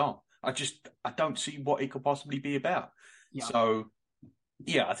grabbed his arm. I don't see what it could possibly be about. Yeah. So,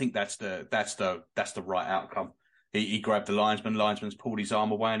 yeah, I think that's the right outcome. He grabbed the linesman. Linesman's pulled his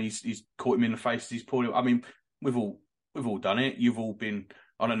arm away, and he's caught him in the face. He's pulled him. I mean, we've all done it. You've all been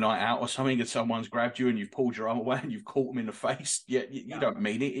on a night out or something, and someone's grabbed you, and you've pulled your arm away, and you've caught him in the face. Yeah, you don't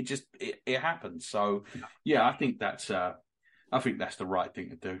mean it. It happens. So, yeah, I think that's the right thing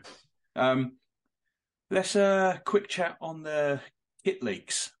to do. Let's quick chat on the kit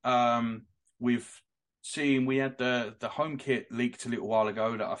leaks. We had the home kit leaked a little while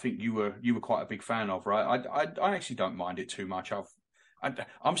ago that I think you were quite a big fan of, right? I actually don't mind it too much.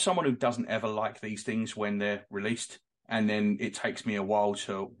 I'm someone who doesn't ever like these things when they're released, and then it takes me a while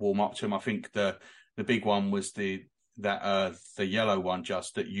to warm up to them. I think the big one was the yellow one,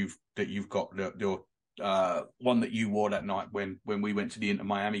 just that you've got your one that you wore that night when we went to the Inter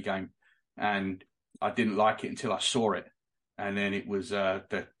Miami game, and I didn't like it until I saw it, and then it was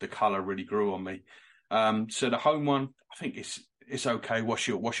the colour really grew on me. So the home one, I think it's okay. What's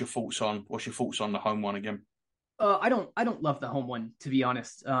your thoughts on the home one again? I don't love the home one, to be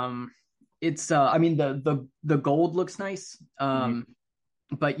honest. It's I mean the gold looks nice,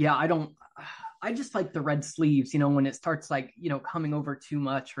 but yeah, I just like the red sleeves, when it starts coming over too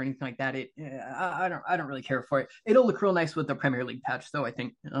much or anything like that. I don't really care for it. It'll look real nice with the Premier League patch, though, I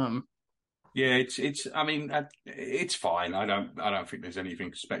think. Yeah, I mean, it's fine. I don't think there's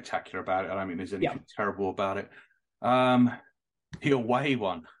anything spectacular about it. I don't think there's anything terrible about it. The away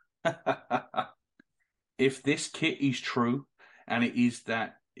one. If this kit is true, and it is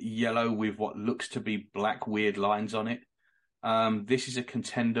that yellow with what looks to be black weird lines on it, this is a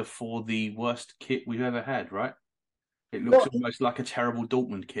contender for the worst kit we've ever had, right? It looks almost like a terrible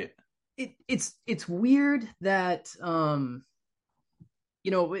Dortmund kit. It's weird that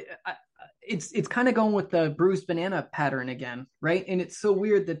you know, it's kind of going with the bruised banana pattern again, right? And it's so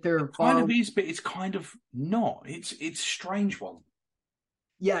weird that they're kind of is, but it's kind of not. It's a strange one.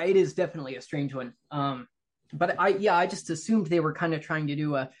 Yeah, it is definitely a strange one. But I just assumed they were kind of trying to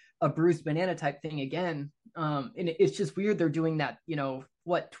do a bruised banana type thing again. And it's just weird they're doing that,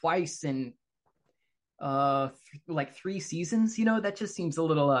 twice in like 3 seasons. That just seems a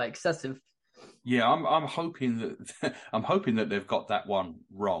little excessive. Yeah, I'm hoping that I'm hoping that they've got that one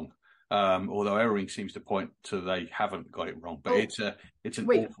wrong. Although everything seems to point to they haven't got it wrong. But it's an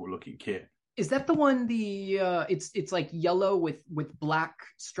awful looking kit. Is that the one? It's like yellow with black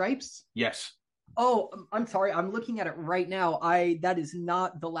stripes. Yes. Oh, I'm sorry. I'm looking at it right now. That is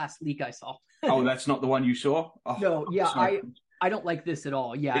not the last leak I saw. Oh, that's not the one you saw? Oh, no, yeah, I don't like this at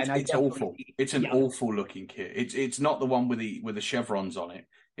all. Yeah, it's awful. It's an awful looking kit. It's not the one with the chevrons on it.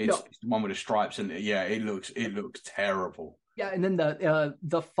 It's the one with the stripes, and it looks terrible. Yeah, and then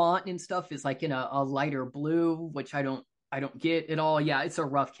the font and stuff is like in a lighter blue, which I don't get at all. Yeah, it's a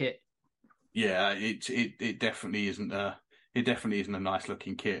rough kit. Yeah, it definitely isn't a nice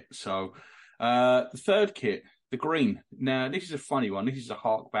looking kit. So the third kit, the green. Now this is a funny one. This is a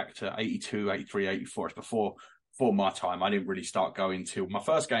hark back to 82, 83, 84. It's before my time. I didn't really start going till my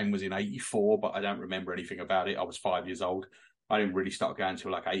first game was in 84, but I don't remember anything about it. I was 5 years old. I didn't really start going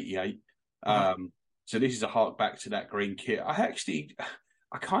until like 88. So this is a hark back to that green kit. I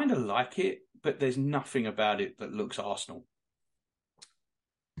kind of like it, but there's nothing about it that looks Arsenal.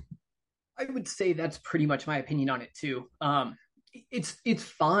 I would say that's pretty much my opinion on it too. It's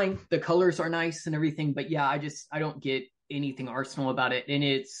fine. The colors are nice and everything, but yeah, I don't get anything Arsenal about it, and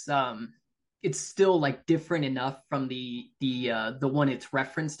it's still like different enough from the one it's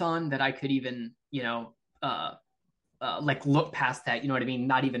referenced on that I could even like look past that. You know what I mean?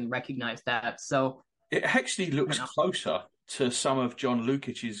 Not even recognize that. So it actually looks closer to some of John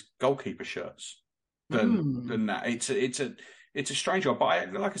Lukic's goalkeeper shirts than that. It's a strange one,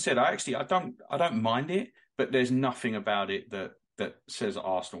 but like I said, I don't mind it, but there's nothing about it that says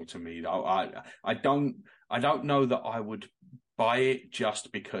Arsenal to me. I don't know that I would buy it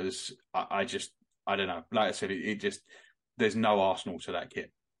just because I don't know. Like I said, it just there's no Arsenal to that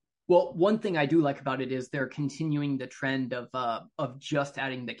kit. Well, one thing I do like about it is they're continuing the trend of just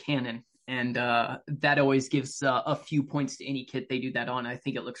adding the cannon, and that always gives a few points to any kit they do that on. I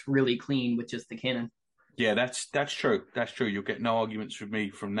think it looks really clean with just the cannon. Yeah, that's true. That's true. You'll get no arguments with me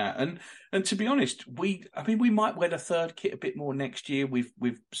from that. And to be honest, we might wear the third kit a bit more next year with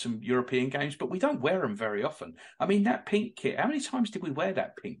some European games, but we don't wear them very often. I mean, that pink kit. How many times did we wear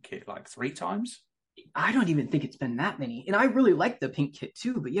that pink kit? Like 3 times? I don't even think it's been that many. And I really like the pink kit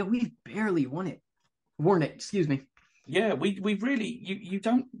too, but yeah, we've barely worn it. Excuse me. Yeah, we really you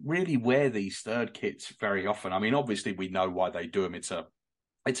don't really wear these third kits very often. I mean, obviously we know why they do them. It's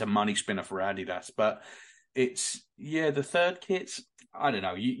a money spinner for Adidas, but the third kits, I don't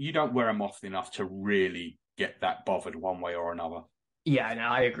know. You don't wear them often enough to really get that bothered one way or another. Yeah, no,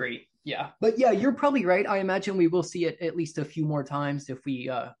 I agree. Yeah. But yeah, you're probably right. I imagine we will see it at least a few more times if we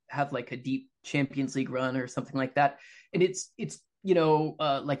have like a deep Champions League run or something like that. And it's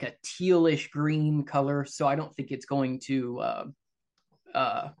like a tealish green color, so I don't think it's going to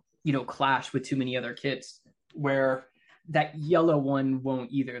clash with too many other kits, where that yellow one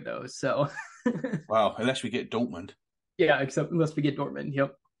won't either though. So well, unless we get Dortmund. Yeah, unless we get Dortmund.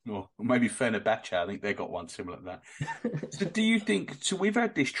 Yep. Or maybe Fenerbahce. I think they got one similar to that. So do you think, so we've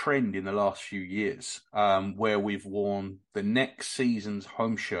had this trend in the last few years where we've worn the next season's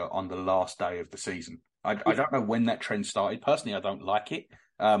home shirt on the last day of the season. I don't know when that trend started. Personally, I don't like it.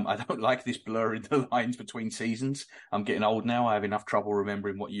 I don't like this blurring the lines between seasons. I'm getting old now. I have enough trouble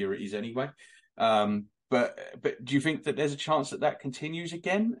remembering what year it is anyway. But do you think that there's a chance that continues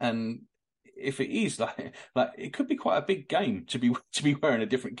again? And if it is, like it could be quite a big game to be wearing a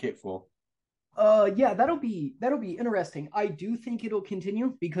different kit for. Yeah, that'll be interesting. I do think it'll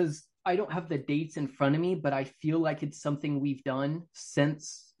continue because I don't have the dates in front of me, but I feel like it's something we've done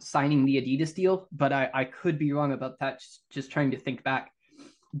since signing the Adidas deal. But I could be wrong about that. Just trying to think back.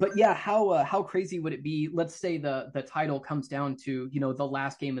 But yeah, how crazy would it be? Let's say the title comes down to the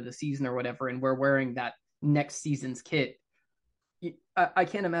last game of the season or whatever, and we're wearing that next season's kit. I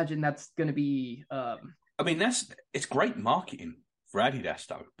can't imagine that's going to be. I mean, it's great marketing for Adidas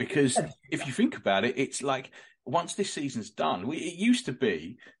though, because if you think about it, it's like once this season's done, it used to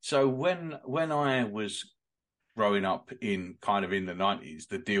be. So when I was growing up in the 90s,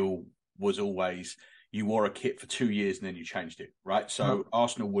 the deal was always you wore a kit for 2 years and then you changed it, right? So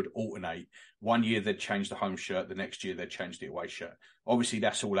Arsenal would alternate. 1 year they'd change the home shirt, the next year they'd change the away shirt. Obviously,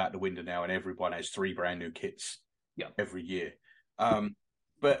 that's all out the window now, and everyone has 3 brand new kits every year.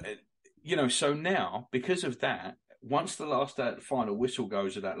 But so now because of that, once the final whistle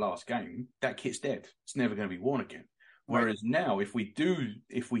goes of that last game, that kit's dead. It's never going to be worn again. Whereas now, if we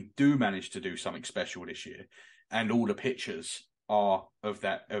do manage to do something special this year, and all the pictures are of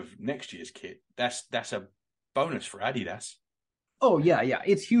next year's kit, that's a bonus for Adidas. Oh yeah,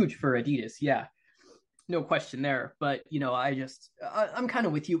 it's huge for Adidas. Yeah, no question there. But I'm kind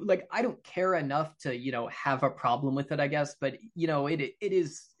of with you. Like, I don't care enough to have a problem with it, I guess. But it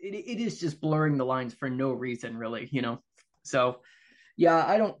is just blurring the lines for no reason, really. So yeah,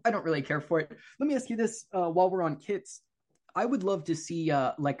 I don't really care for it. Let me ask you this: while we're on kits, I would love to see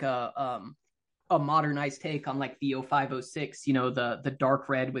like a modernized take on like the 0506, the dark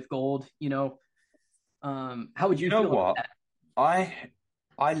red with gold. How would you feel about that?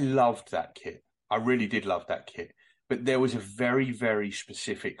 I loved that kit. I really did love that kit. But there was a very, very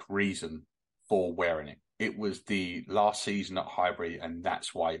specific reason for wearing it. It was the last season at Highbury, and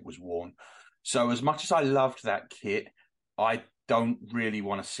that's why it was worn. So as much as I loved that kit, I don't really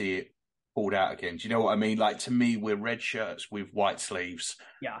want to see it pulled out again. Do you know what I mean? Like, to me, we're red shirts with white sleeves.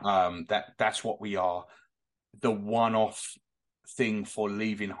 Yeah. That's what we are. The one-off thing for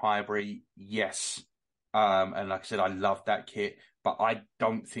leaving Highbury, yes. And like I said, I love that kit, but I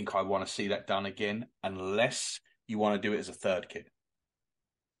don't think I want to see that done again unless you want to do it as a third kit.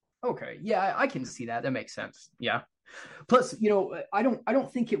 Okay. Yeah, I can see that. That makes sense. Yeah. Plus, I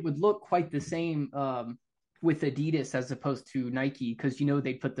don't think it would look quite the same with Adidas as opposed to Nike, because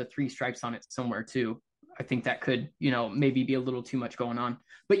they put the 3 stripes on it somewhere too. I think that could maybe be a little too much going on.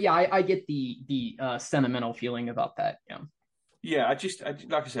 But yeah, I get the sentimental feeling about that. Yeah. Yeah,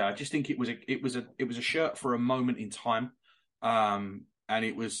 like I said, I just think it was a shirt for a moment in time, and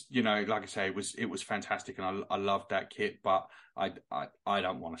it was like I say, it was fantastic, and I loved that kit, but I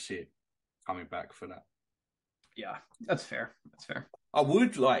don't want to see it coming back for that. Yeah, that's fair. That's fair. I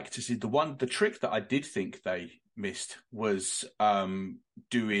would like to see the trick that I did think they missed was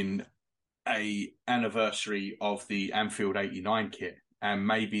doing a anniversary of the Anfield '89 kit, and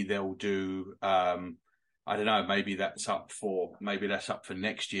maybe they'll do. I don't know. Maybe that's up for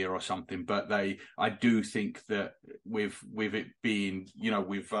next year or something. But I do think that with it being,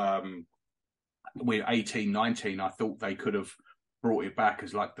 with 18, 19, I thought they could have brought it back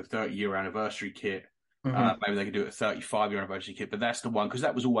as like the 30-year anniversary kit. Mm-hmm. Maybe they could do it a 35-year anniversary kit. But that's the one, because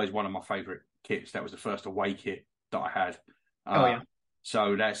that was always one of my favorite kits. That was the first away kit that I had. Oh yeah.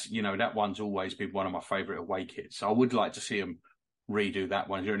 So that's that one's always been one of my favorite away kits. So I would like to see them redo that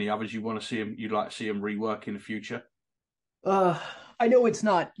one. Is there any others you'd like to see them rework in the future? I know it's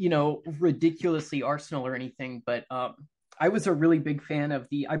not ridiculously Arsenal or anything, but I was a really big fan of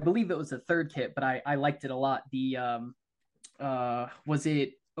I believe it was the third kit, but I liked it a lot. The was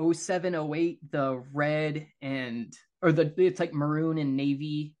it 0708, the red it's like maroon and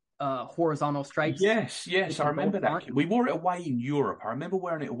navy horizontal stripes? Yes, I remember that kit. We wore it away in Europe. I remember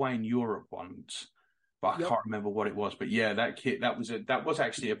wearing it away in Europe once, but I can't remember what it was. But yeah, that kit, that was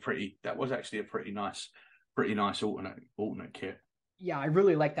actually a pretty nice alternate kit. Yeah, I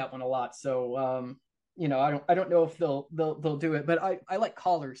really like that one a lot. So I don't know if they'll do it, but I like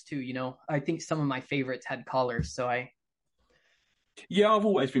collars too. I think some of my favorites had collars, so yeah, I've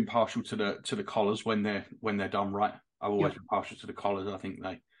always been partial to the collars when they're done right. I've always been partial to the collars. I think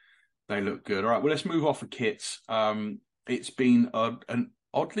they look good. All right, well, let's move off of kits. It's been an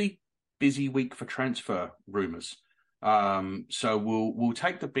oddly busy week for transfer rumours. So we'll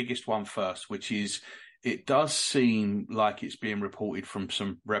take the biggest one first, which is, it does seem like it's being reported from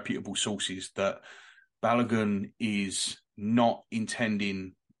some reputable sources that Balogun is not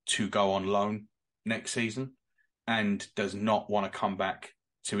intending to go on loan next season and does not want to come back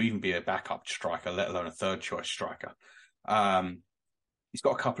to even be a backup striker, let alone a third choice striker. He's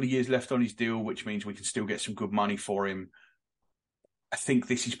got a couple of years left on his deal, which means we can still get some good money for him. I think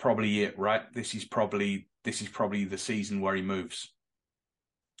this is probably it, right? This is probably the season where he moves.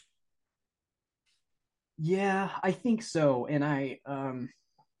 Yeah, I think so. And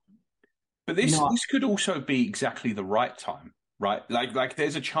but this could also be exactly the right time, right? Like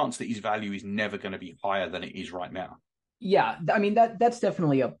there's a chance that his value is never going to be higher than it is right now. Yeah, I mean that's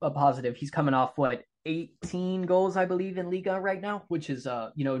definitely a positive. He's coming off 18 goals, I believe, in Liga right now, which is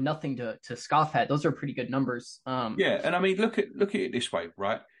nothing to scoff at. Those are pretty good numbers. Yeah, and I mean look at it this way,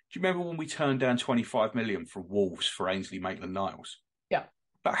 right? Do you remember when we turned down 25 million from Wolves for Ainsley Maitland-Niles? Yeah.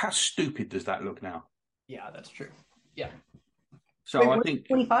 But how stupid does that look now? Yeah, that's true. Yeah. So wait, I think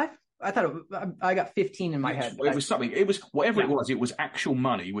 25. I thought I got 15 in my head. It was something. It was whatever it was. It was actual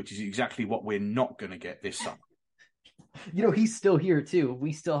money, which is exactly what we're not going to get this summer. He's still here too.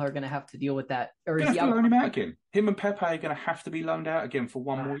 We still are going to have to deal with that. Or Going is to he have to out? loan him out again. Him and Pepe are going to have to be loaned out again for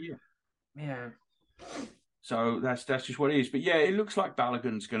one more year. Man. So that's just what it is. But yeah, it looks like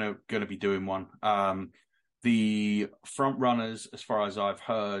Balogun's gonna be doing one. The front runners, as far as I've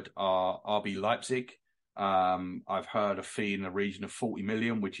heard, are RB Leipzig. I've heard a fee in the region of 40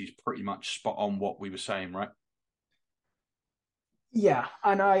 million, which is pretty much spot on what we were saying, right? Yeah,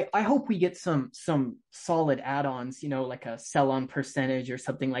 and I hope we get some solid add-ons, like a sell-on percentage or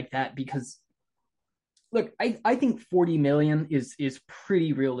something like that. Because look, I think 40 million is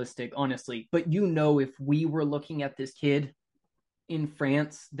pretty realistic, honestly. But if we were looking at this kid in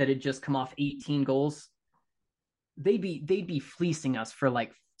France that had just come off 18 goals, they'd be fleecing us for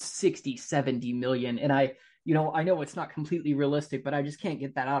like 60, 70 million. And I know it's not completely realistic, but I just can't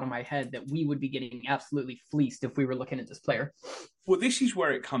get that out of my head that we would be getting absolutely fleeced if we were looking at this player. Well, this is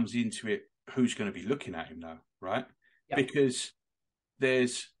where it comes into it. Who's going to be looking at him though, right? Yeah. Because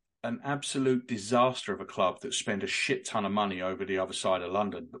there's an absolute disaster of a club that spend a shit ton of money over the other side of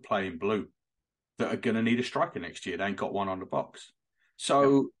London that play in blue that are going to need a striker next year. They ain't got one on the box.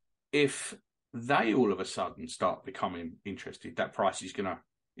 So if they all of a sudden start becoming interested, that price is going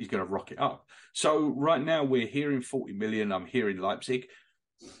to rocket up. So right now we're hearing 40 million. I'm hearing Leipzig,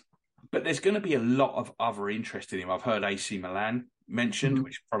 but there's going to be a lot of other interest in him. I've heard AC Milan mentioned,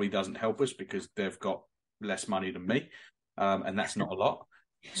 which probably doesn't help us because they've got less money than me, and that's not a lot.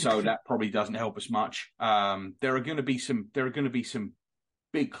 So that probably doesn't help us much. There are going to be some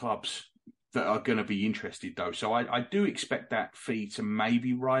big clubs that are going to be interested though. So I do expect that fee to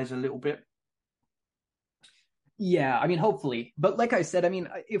maybe rise a little bit. Yeah, I mean, hopefully. But like I said, I mean,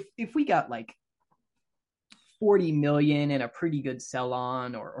 if we got like 40 million and a pretty good sell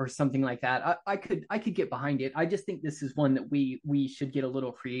on or something like that, I could get behind it. I just think this is one that we should get a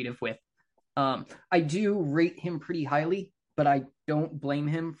little creative with. I do rate him pretty highly, but I don't blame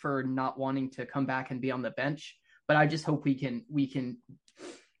him for not wanting to come back and be on the bench. But I just hope we can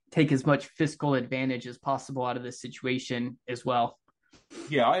take as much fiscal advantage as possible out of this situation as well.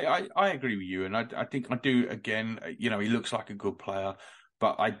 Yeah, I agree with you. And I think I do, again, he looks like a good player,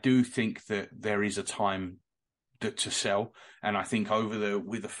 but I do think that there is a time to sell. And I think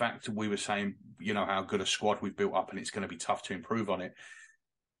with the fact that we were saying, how good a squad we've built up and it's going to be tough to improve on it.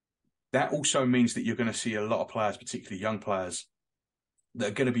 That also means that you're going to see a lot of players, particularly young players, that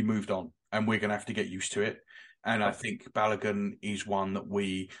are going to be moved on and we're going to have to get used to it. And I think Balogun is one that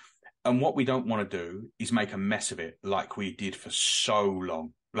and what we don't want to do is make a mess of it like we did for so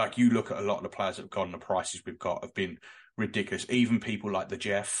long. Like you look at a lot of the players that have gone, the prices we've got have been ridiculous. Even people like the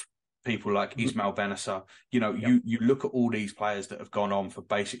Jeff, people like Ismail Benassa, you look at all these players that have gone on for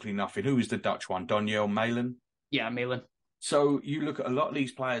basically nothing. Who is the Dutch one? Daniel Malen? Yeah, Malen. So you look at a lot of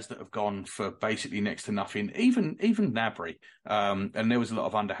these players that have gone for basically next to nothing, even Gnabry. And there was a lot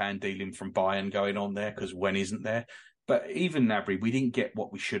of underhand dealing from Bayern going on there because when isn't there? But even Gnabry, we didn't get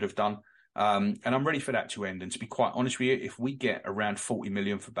what we should have done. And I'm ready for that to end. And to be quite honest with you, if we get around 40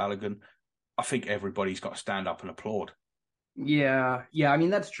 million for Balogun, I think everybody's got to stand up and applaud. Yeah. I mean,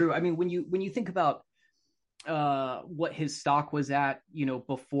 that's true. I mean, when you think about what his stock was at,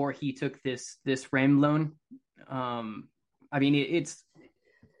 before he took this WHam loan, I mean,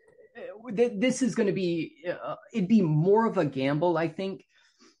 this is going to be it'd be more of a gamble, I think,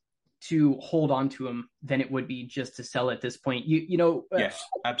 to hold on to him than it would be just to sell at this point. Yes,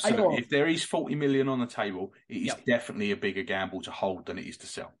 absolutely. If there is 40 million on the table, it is definitely a bigger gamble to hold than it is to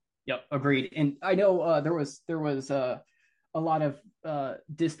sell. Yep, agreed. And I know there was a lot of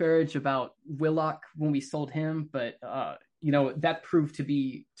disparage about Willock when we sold him, but that proved to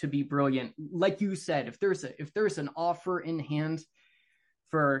be brilliant. Like you said, if there's an offer in hand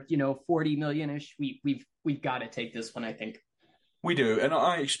for 40 million-ish, we've got to take this one, I think. We do, and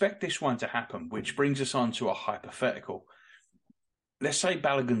I expect this one to happen, which brings us on to a hypothetical. Let's say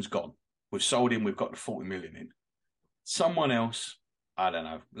Balogun's gone. We've sold him, we've got the 40 million in. Someone else, I don't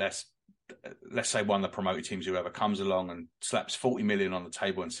know, let's say one of the promoted teams, whoever, comes along and slaps 40 million on the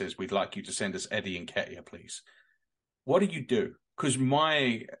table and says, we'd like you to send us Eddie and Ketia, please. What do you do? Because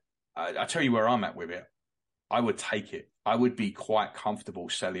I tell you where I'm at with it. I would take it. I would be quite comfortable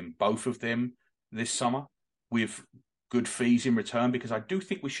selling both of them this summer with good fees in return, because I do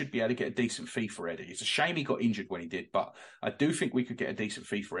think we should be able to get a decent fee for Eddie. It's a shame he got injured when he did, but I do think we could get a decent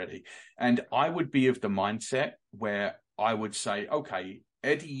fee for Eddie. And I would be of the mindset where I would say, okay,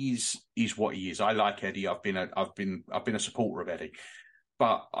 Eddie is what he is. I like Eddie. I've been a supporter of Eddie,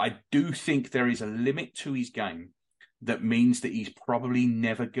 but I do think there is a limit to his game that means that he's probably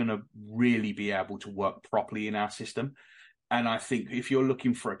never going to really be able to work properly in our system. And I think if you're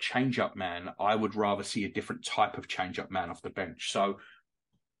looking for a change-up man, I would rather see a different type of change-up man off the bench. So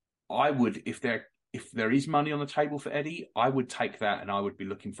I would, if there is money on the table for Eddie, I would take that, and I would be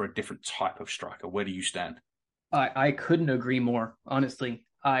looking for a different type of striker. Where do you stand? I couldn't agree more, honestly.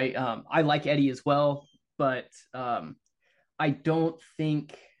 I like Eddie as well, but I don't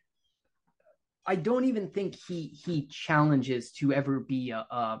think I don't even think he challenges to ever be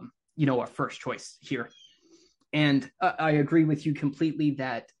a first choice here. And I agree with you completely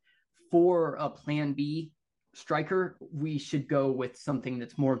that for a plan B striker, we should go with something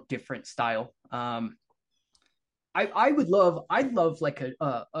that's more different style. I'd love like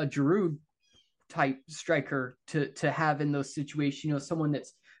a Giroud type striker to have in those situations. Someone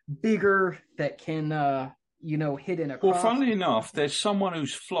that's bigger that can hit in a cross. Well, funnily enough, there's someone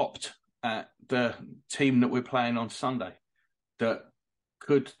who's flopped at the team that we're playing on Sunday that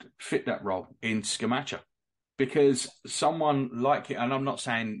could fit that role in Scamacca. Because someone like it, and I'm not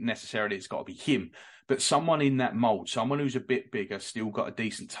saying necessarily it's got to be him, but someone in that mold, someone who's a bit bigger, still got a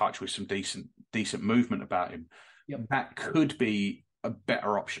decent touch with some decent movement about him, that could be a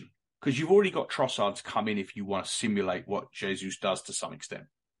better option. Because you've already got Trossard's come in if you want to simulate what Jesus does to some extent.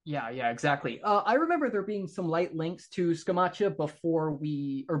 Yeah, exactly. I remember there being some light links to Scamacca before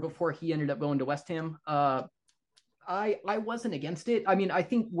he ended up going to West Ham. I wasn't against it. I mean, I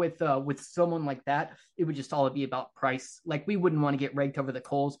think with someone like that, it would just all be about price. Like, we wouldn't want to get raked over the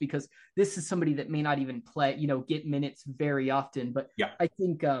coals because this is somebody that may not even play, get minutes very often. But yeah, I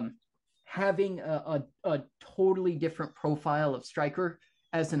think having a totally different profile of striker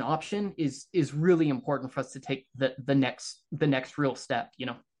as an option is really important for us to take the next real step.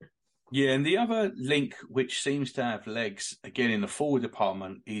 Yeah, and the other link which seems to have legs again in the forward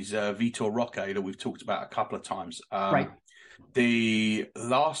department is Vitor Roque that we've talked about a couple of times. Right. The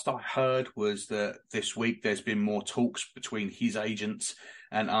last I heard was that this week there's been more talks between his agents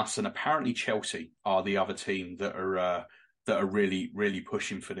and us, and apparently Chelsea are the other team that are really, really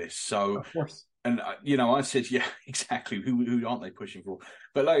pushing for this. So, of course. And I said, yeah, exactly. Who aren't they pushing for?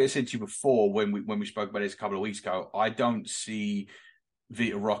 But like I said to you before, when we spoke about this a couple of weeks ago, I don't see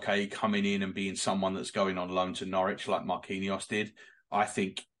Vitor Roque coming in and being someone that's going on loan to Norwich like Marquinhos did. I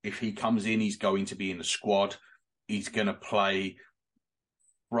think if he comes in, he's going to be in the squad. He's going to play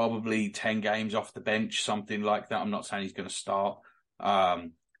probably 10 games off the bench, something like that. I'm not saying he's going to start.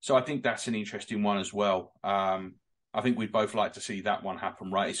 So I think that's an interesting one as well. I think we'd both like to see that one happen,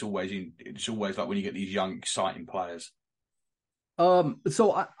 right? It's always like when you get these young, exciting players.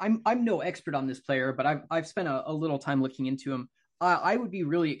 So I'm no expert on this player, but I've spent a little time looking into him. I would be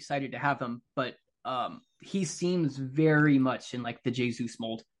really excited to have him, but he seems very much in like the Jesus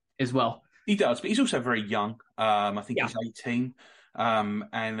mold as well. He does, but he's also very young. I think he's 18.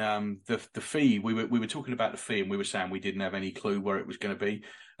 And the fee, we were talking about the fee, and we were saying we didn't have any clue where it was going to be.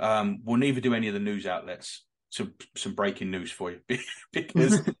 We'll neither do any of the news outlets. Some breaking news for you,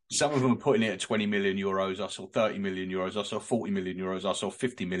 because some of them are putting it at 20 million euros. I saw 30 million euros. I saw 40 million euros. I saw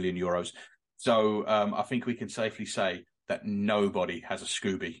 50 million euros. So I think we can safely say that nobody has a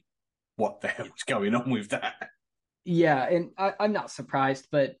Scooby. What the hell's going on with that? Yeah, and I'm not surprised,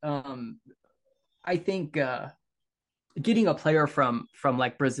 but I think getting a player from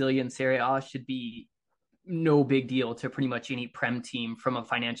like Brazilian Serie A should be no big deal to pretty much any Prem team from a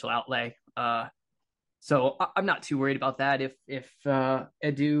financial outlay. So I'm not too worried about that. If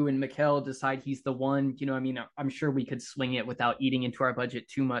Edu and Mikel decide he's the one, I'm sure we could swing it without eating into our budget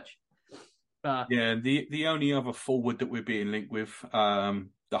too much. Yeah, the only other forward that we're being linked with, the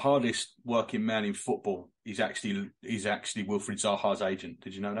hardest working man in football is actually Wilfried Zaha's agent.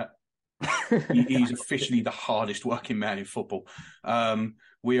 Did you know that? He's officially the hardest working man in football.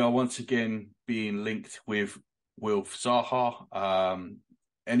 We are once again being linked with Wilf Zaha.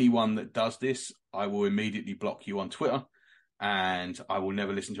 Anyone that does this, I will immediately block you on Twitter, and I will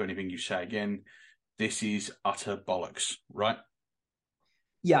never listen to anything you say again. This is utter bollocks, right?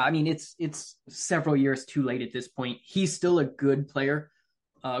 Yeah, I mean, it's several years too late at this point. He's still a good player,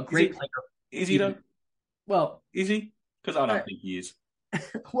 great player. Is he though? Well, is he? Because I don't think he is.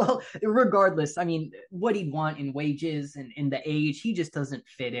 Well, regardless, I mean, what he'd want in wages and in the age, he just doesn't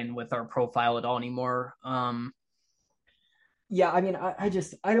fit in with our profile at all anymore. Yeah, I mean, I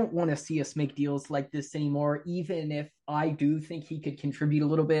don't want to see us make deals like this anymore. Even if I do think he could contribute a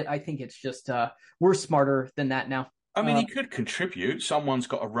little bit, I think it's just we're smarter than that now. I mean, he could contribute. Someone's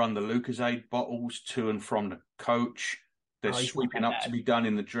got to run the Lucozade bottles to and from the coach. There's sweeping up to be done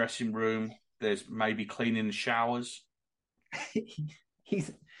in the dressing room. There's maybe cleaning the showers.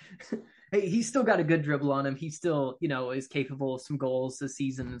 he's he's still got a good dribble on him. He still, is capable of some goals this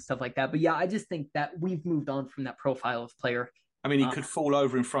season and stuff like that. But yeah, I just think that we've moved on from that profile of player. I mean, he could fall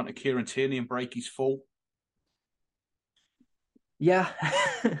over in front of Kieran Tierney and break his fall. Yeah.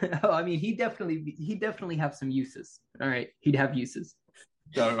 I mean, he definitely have some uses. All right. He'd have uses.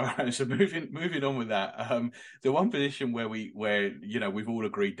 So moving on with that, the one position where we've all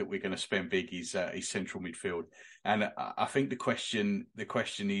agreed that we're going to spend big is central midfield, and I think the question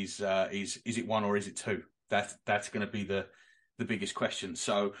is it one or is it two? That's going to be the biggest question.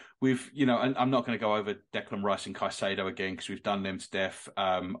 So and I'm not going to go over Declan Rice and Caicedo again because we've done them to death.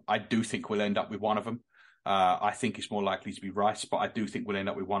 I do think we'll end up with one of them. I think it's more likely to be Rice, but I do think we'll end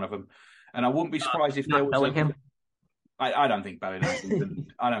up with one of them, and I wouldn't be surprised if there was Bellingham. I don't think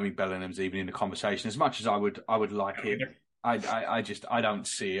Bellingham's even in the conversation. As much as I would like it, I don't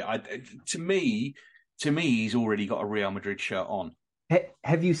see it. To me, he's already got a Real Madrid shirt on.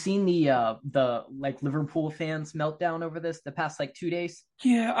 Have you seen the Liverpool fans meltdown over this the past 2 days?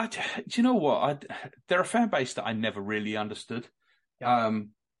 Yeah, do you know what? They're a fan base that I never really understood. Yeah.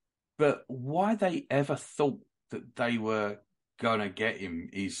 But why they ever thought that they were gonna get him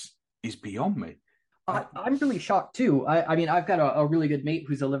is beyond me. I'm really shocked too. I mean, I've got a really good mate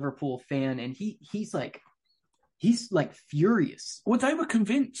who's a Liverpool fan, and he's furious. Well, they were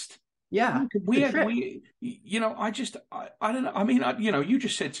convinced. Yeah, I don't know. I mean, you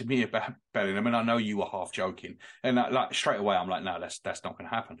just said to me about Bellingham, and I know you were half joking, and straight away I'm like, no, that's not going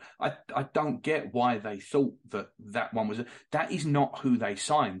to happen. I don't get why they thought that one was. That is not who they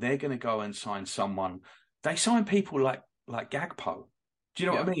signed. They're going to go and sign someone. They sign people like Gakpo. Do you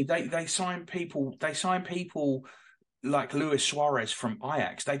know what I mean? They sign people. They sign people like Luis Suarez from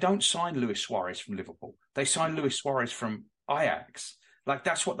Ajax. They don't sign Luis Suarez from Liverpool. They sign Luis Suarez from Ajax. Like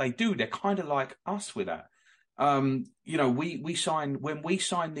that's what they do. They're kind of like us with that. We sign when we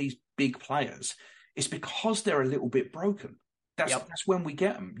sign these big players, it's because they're a little bit broken. That's when we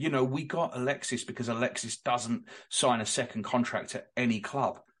get them. We got Alexis because Alexis doesn't sign a second contract at any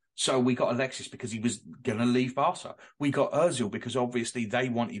club. So we got Alexis because he was going to leave Barca. We got Ozil because obviously they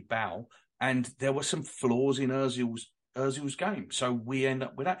wanted Bale, and there were some flaws in Ozil's game. So we end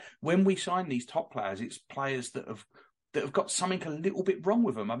up with that. When we sign these top players, it's players that have got something a little bit wrong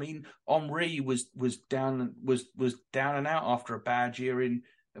with them. I mean, Henry was down and out after a bad year in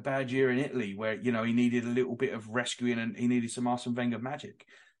Italy, where he needed a little bit of rescuing and he needed some Arsene Wenger magic.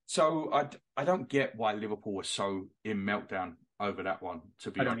 So I don't get why Liverpool was so in meltdown over that one. To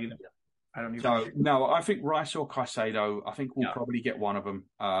be honest, I don't either. So no, I think Rice or Caicedo. I think we'll probably get one of them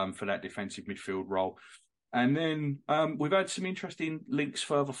for that defensive midfield role. And then we've had some interesting links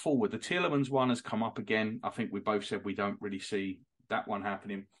further forward. The Tielemans one has come up again. I think we both said we don't really see that one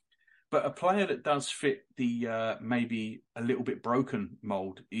happening. But a player that does fit the maybe a little bit broken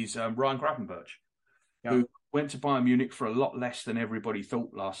mould is Ryan Gravenberch, who went to Bayern Munich for a lot less than everybody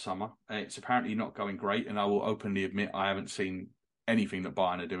thought last summer. It's apparently not going great, and I will openly admit I haven't seen anything that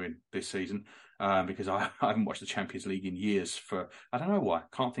Bayern are doing this season. Because I haven't watched the Champions League in years I don't know why.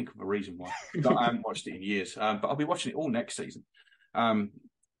 Can't think of a reason why. But I haven't watched it in years. But I'll be watching it all next season.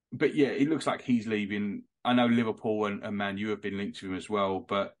 But yeah, it looks like he's leaving. I know Liverpool and Man U have been linked to him as well,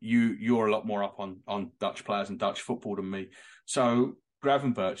 but you're a lot more up on Dutch players and Dutch football than me. So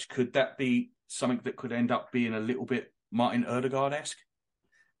Gravenberch, could that be something that could end up being a little bit Martin Ødegaard-esque?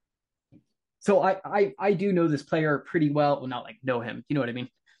 So I do know this player pretty well. Well, not know him. You know what I mean?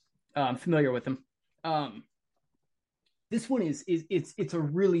 I'm familiar with him. This one it's a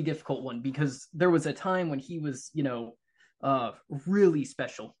really difficult one because there was a time when he was, really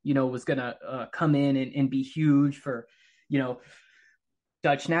special, was going to come in and be huge for,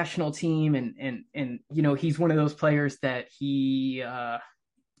 Dutch national team. And he's one of those players that he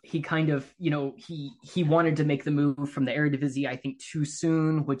kind of, he wanted to make the move from the Eredivisie, I think too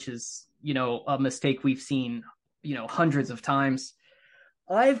soon, which is, a mistake we've seen, hundreds of times.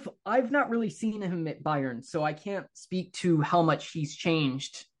 I've not really seen him at Bayern, so I can't speak to how much he's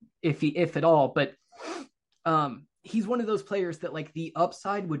changed, if at all. But he's one of those players that the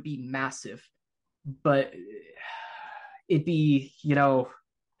upside would be massive, but it'd be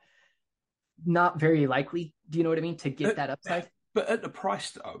not very likely. Do you know what I mean? To get that upside, but at the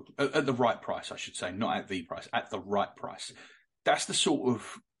price though, at the right price, I should say, not at the price, at the right price. That's the sort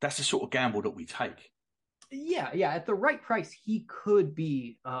of gamble that we take. Yeah. At the right price, he could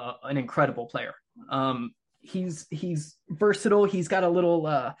be an incredible player. He's versatile. He's got a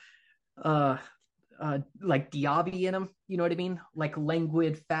little Diaby in him. You know what I mean?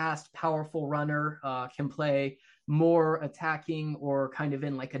 Languid, fast, powerful runner. Can play more attacking or kind of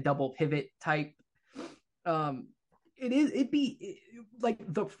in a double pivot type. like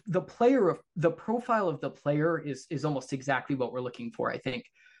the profile of the player is almost exactly what we're looking for, I think.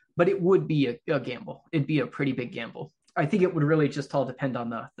 But it would be a gamble. It'd be a pretty big gamble. I think it would really just all depend on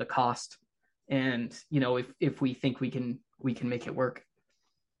the cost, and if we think we can make it work.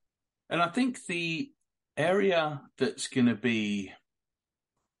 And I think the area that's going to be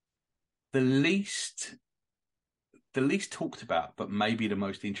the least talked about, but maybe the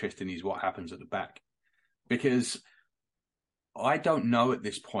most interesting, is what happens at the back, because I don't know at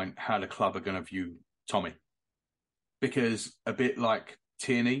this point how the club are going to view Tommy, because a bit like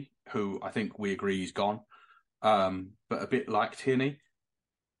Tierney, who I think we agree is gone, but a bit like Tierney,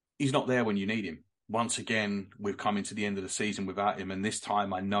 he's not there when you need him. Once again, we've come into the end of the season without him, and this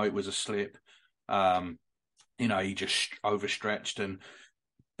time I know it was a slip. He just overstretched,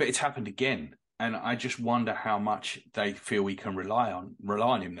 but it's happened again, and I just wonder how much they feel we can rely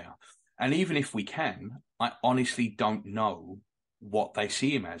on him now. And even if we can, I honestly don't know what they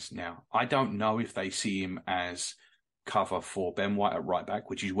see him as now. I don't know if they see him as cover for Ben White at right back,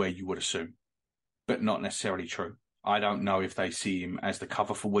 which is where you would assume, but not necessarily true. I don't know if they see him as the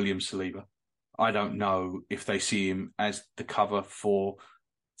cover for William Saliba. I don't know if they see him as the cover for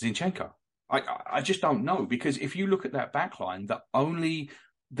Zinchenko. I just don't know, because if you look at that back line,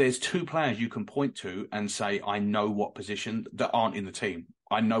 there's two players you can point to and say, I know what position, that aren't in the team.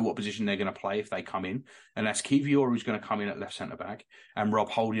 I know what position they're going to play if they come in. And that's Kivior, who's going to come in at left centre-back, and Rob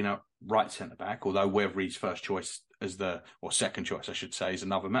Holding at right centre-back, although whether he's first choice or second choice, I should say, is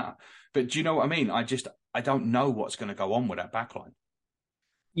another matter. But do you know what I mean? I don't know what's going to go on with that back line.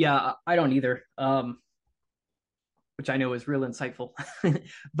 Yeah, I don't either. Which I know is real insightful.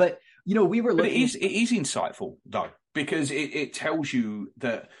 But we were looking. But it is insightful though, because it tells you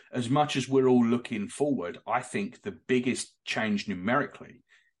that as much as we're all looking forward, I think the biggest change numerically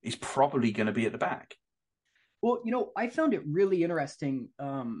is probably going to be at the back. Well, I found it really interesting.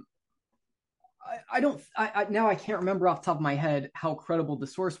 Now I can't remember off the top of my head how credible the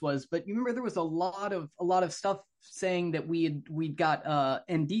source was, but you remember there was a lot of stuff saying that we'd got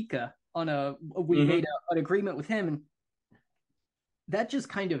Ndika on we made an agreement with him, and that just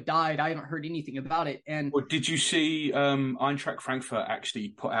kind of died. I haven't heard anything about it. And did you see Eintracht Frankfurt actually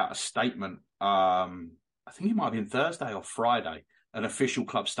put out a statement? I think it might have been Thursday or Friday, an official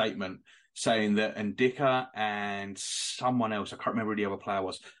club statement saying that Ndika and someone else, I can't remember who the other player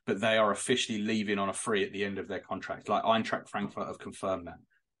was, but they are officially leaving on a free at the end of their contract. Like Eintracht Frankfurt have confirmed that.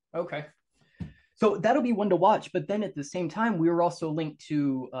 Okay. So that'll be one to watch. But then at the same time, we were also linked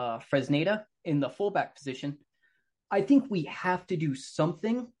to Fresneda in the fullback position. I think we have to do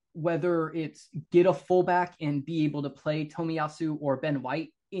something, whether it's get a fullback and be able to play Tomiyasu or Ben White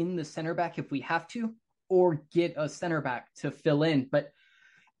in the center back if we have to, or get a center back to fill in. But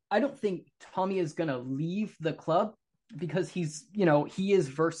I don't think Tommy is going to leave the club, because he's, he is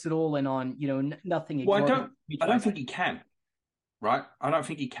versatile and on, nothing. Well, I don't think he can, right? I don't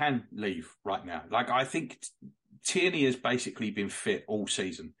think he can leave right now. Like, I think Tierney has basically been fit all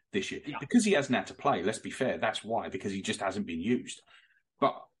season this year because he hasn't had to play. Let's be fair. That's why, because he just hasn't been used.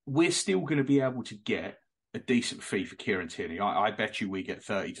 But we're still going to be able to get a decent fee for Kieran Tierney. I bet you we get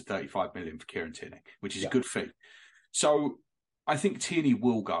 30 to 35 million for Kieran Tierney, which is a good fee. So I think Tierney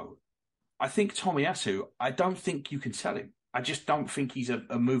will go. I think Tomiyasu, I don't think you can sell him. I just don't think he's a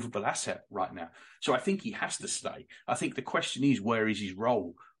movable asset right now. So I think he has to stay. I think the question is, where is his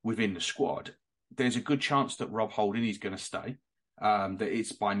role within the squad? There's a good chance that Rob Holding is going to stay. That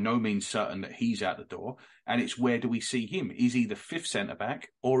it's by no means certain that he's out the door. And it's, where do we see him? Is he the fifth centre-back,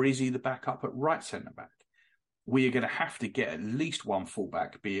 or is he the backup at right centre-back? We are going to have to get at least one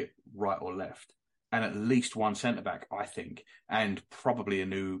fullback, be it right or left, and at least one centre-back, I think, and probably a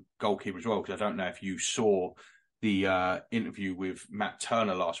new goalkeeper as well, because I don't know if you saw the interview with Matt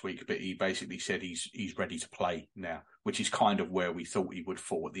Turner last week, but he basically said he's ready to play now, which is kind of where we thought he would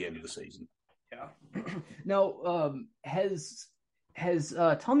fall at the end of the season. Yeah. Now, has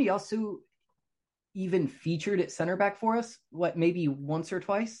Tomiyasu even featured at center back for us? What, maybe once or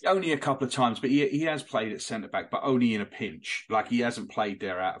twice? Only a couple of times, but he has played at centre back, but only in a pinch. Like, he hasn't played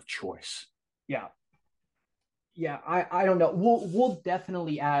there out of choice. Yeah. Yeah, I don't know. We'll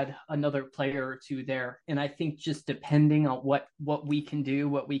definitely add another player or two there, and I think just depending on what we can do,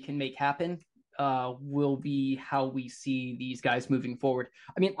 what we can make happen, will be how we see these guys moving forward.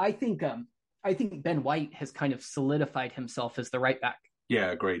 I mean, I think Ben White has kind of solidified himself as the right back.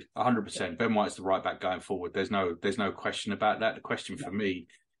 Yeah, agreed. 100%. Yeah. Ben White's the right back going forward. There's no question about that. The question for me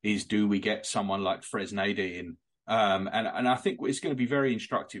is, do we get someone like Fresneda in? And I think it's going to be very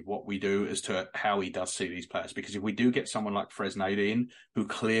instructive what we do as to how he does see these players, because if we do get someone like Fresneda in, who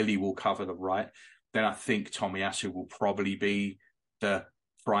clearly will cover the right, then I think Tomiyasu will probably be the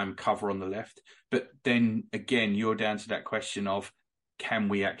prime cover on the left. But then again, you're down to that question of, can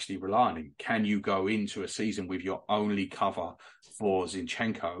we actually rely on him? Can you go into a season with your only cover for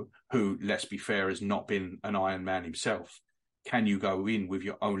Zinchenko, who, let's be fair, has not been an Iron Man himself? Can you go in with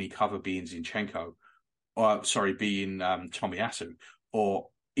your only cover being Zinchenko, being Tomiyasu? Or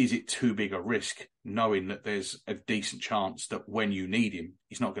is it too big a risk knowing that there's a decent chance that when you need him,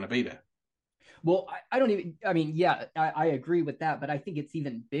 he's not going to be there? Well, I agree with that, but I think it's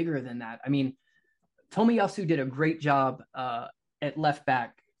even bigger than that. I mean, Tomiyasu did a great job at left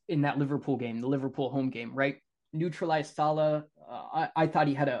back in that Liverpool game, the Liverpool home game, right? Neutralized Salah. I thought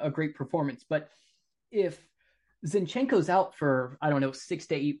he had a great performance. But if Zinchenko's out for, 6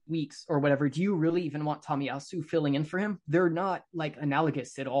 to 8 weeks or whatever, do you really even want Tomiyasu filling in for him? They're not like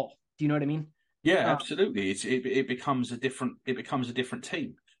analogous at all. Do you know what I mean? Yeah, absolutely. It becomes a different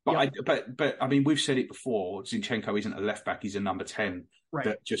team. But I mean, we've said it before. Zinchenko isn't a left back; he's a number 10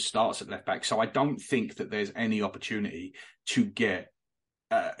 that just starts at left back. So I don't think that there's any opportunity to get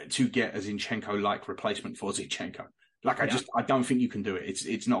a Zinchenko-like replacement for Zinchenko. I don't think you can do it.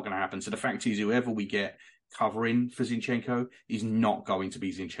 It's not going to happen. So the fact is, whoever we get covering for Zinchenko is not going to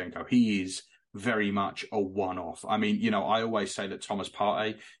be Zinchenko. He is very much a one-off. I mean, I always say that Thomas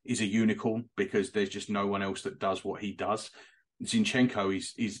Partey is a unicorn because there's just no one else that does what he does.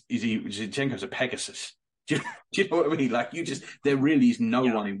 Zinchenko's a Pegasus. Do you know what I mean? There really is no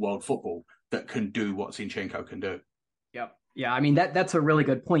one in world football that can do what Zinchenko can do. Yep. Yeah. I mean, that's a really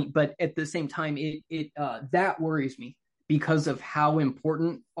good point, but at the same time, that worries me because of how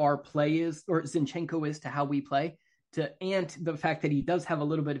important our play is, or Zinchenko is, to how we play, and the fact that he does have a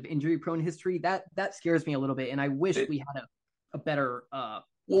little bit of injury-prone history. That scares me a little bit, and I wish we had a better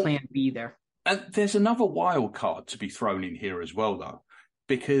plan B there. And there's another wild card to be thrown in here as well, though,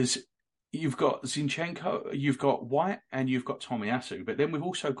 because you've got Zinchenko, you've got White, and you've got Tomiyasu, but then we've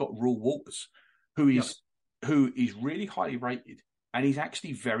also got Rule Waters, who is really highly rated, and he's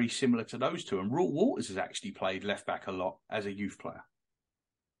actually very similar to those two. And Rule Waters has actually played left back a lot as a youth player.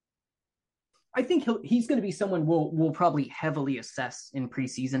 I think he's going to be someone we'll probably heavily assess in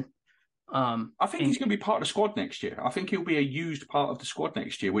preseason. I think he's going to be part of the squad next year. I think he'll be a used part of the squad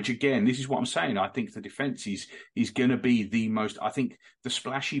next year, which again, this is what I'm saying. I think the defence is going to be the most, I think the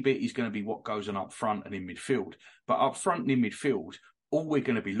splashy bit is going to be what goes on up front and in midfield. But up front and in midfield, all we're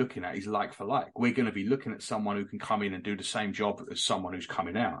going to be looking at is like for like. We're going to be looking at someone who can come in and do the same job as someone who's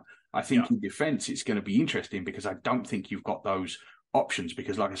coming out. I think in defence, it's going to be interesting because I don't think you've got those options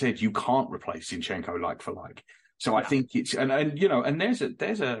because, like I said, you can't replace Zinchenko like for like. So I think it's, and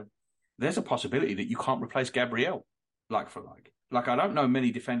there's a possibility that you can't replace Gabriel like for like. Like, I don't know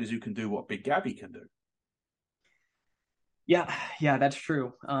many defenders who can do what Big Gabby can do. Yeah, that's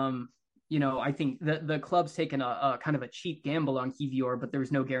true. I think the club's taken a kind of a cheap gamble on Kivior, but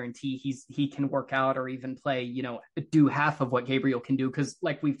there's no guarantee he can work out or even play, do half of what Gabriel can do. Because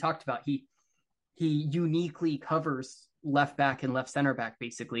like we've talked about, he uniquely covers left back and left center back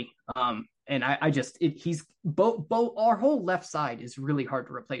basically. And he's both our whole left side is really hard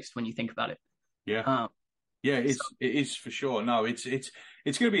to replace when you think about it. Yeah. It is for sure. No, it's going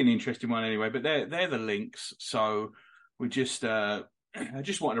to be an interesting one anyway, but they're the links. So we just, I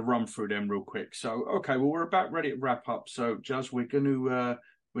just wanted to run through them real quick. So, okay, well, we're about ready to wrap up. So Juz, we're going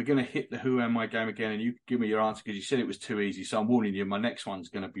to hit the Who Am I game again, and you give me your answer because you said it was too easy. So I'm warning you, my next one's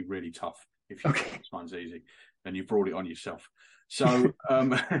going to be really tough if you think this one's easy and you brought it on yourself. So,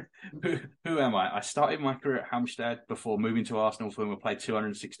 who am I? I started my career at Hampstead before moving to Arsenal, for whom I played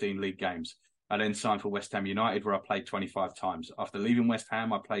 216 league games. I then signed for West Ham United, where I played 25 times. After leaving West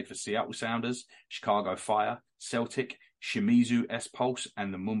Ham, I played for Seattle Sounders, Chicago Fire, Celtic, Shimizu S-Pulse,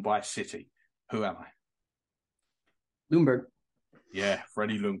 and the Mumbai City. Who am I? Ljungberg. Yeah,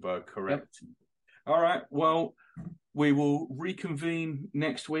 Freddie Ljungberg, correct. Yep. All right, well, we will reconvene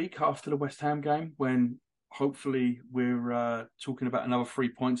next week after the West Ham game when hopefully we're talking about another 3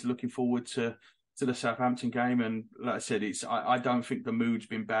 points, looking forward to the Southampton game. And like I said, I don't think the mood's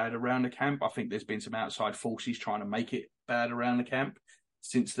been bad around the camp. I think there's been some outside forces trying to make it bad around the camp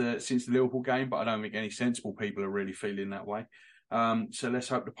since the Liverpool game, but I don't think any sensible people are really feeling that way. So let's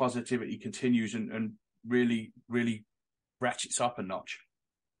hope the positivity continues and really, really ratchets up a notch.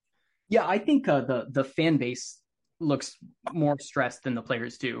 Yeah, I think the fan base looks more stressed than the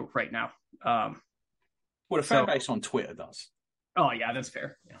players do right now. Well, the fan base on Twitter does. Oh yeah, that's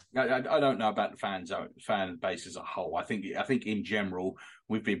fair. Yeah. I don't know about the fan base as a whole. I think in general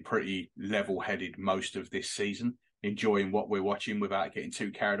we've been pretty level-headed most of this season, enjoying what we're watching without getting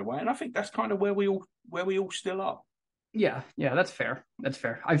too carried away. And I think that's kind of where we all still are. Yeah, that's fair. That's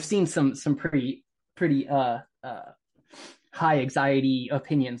fair. I've seen some pretty pretty high anxiety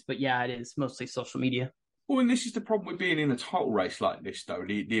opinions, but yeah, it is mostly social media. Well, and this is the problem with being in a title race like this, though.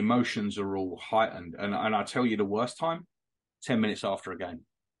 The emotions are all heightened, and I tell you, the worst time, 10 minutes after a game.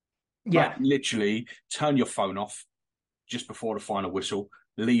 Yeah, Like, literally, turn your phone off just before the final whistle.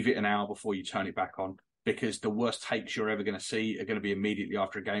 Leave it an hour before you turn it back on, because the worst takes you're ever going to see are going to be immediately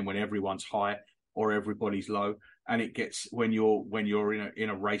after a game when everyone's high or everybody's low. And it gets when you're in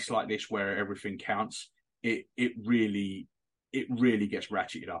a race like this where everything counts, it really gets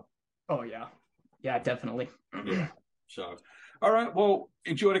ratcheted up. Oh yeah, definitely. Yeah. So, all right. Well,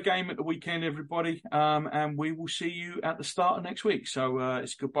 enjoy the game at the weekend, everybody. And we will see you at the start of next week. So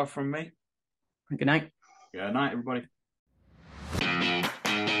it's goodbye from me. Good night. Good night, everybody.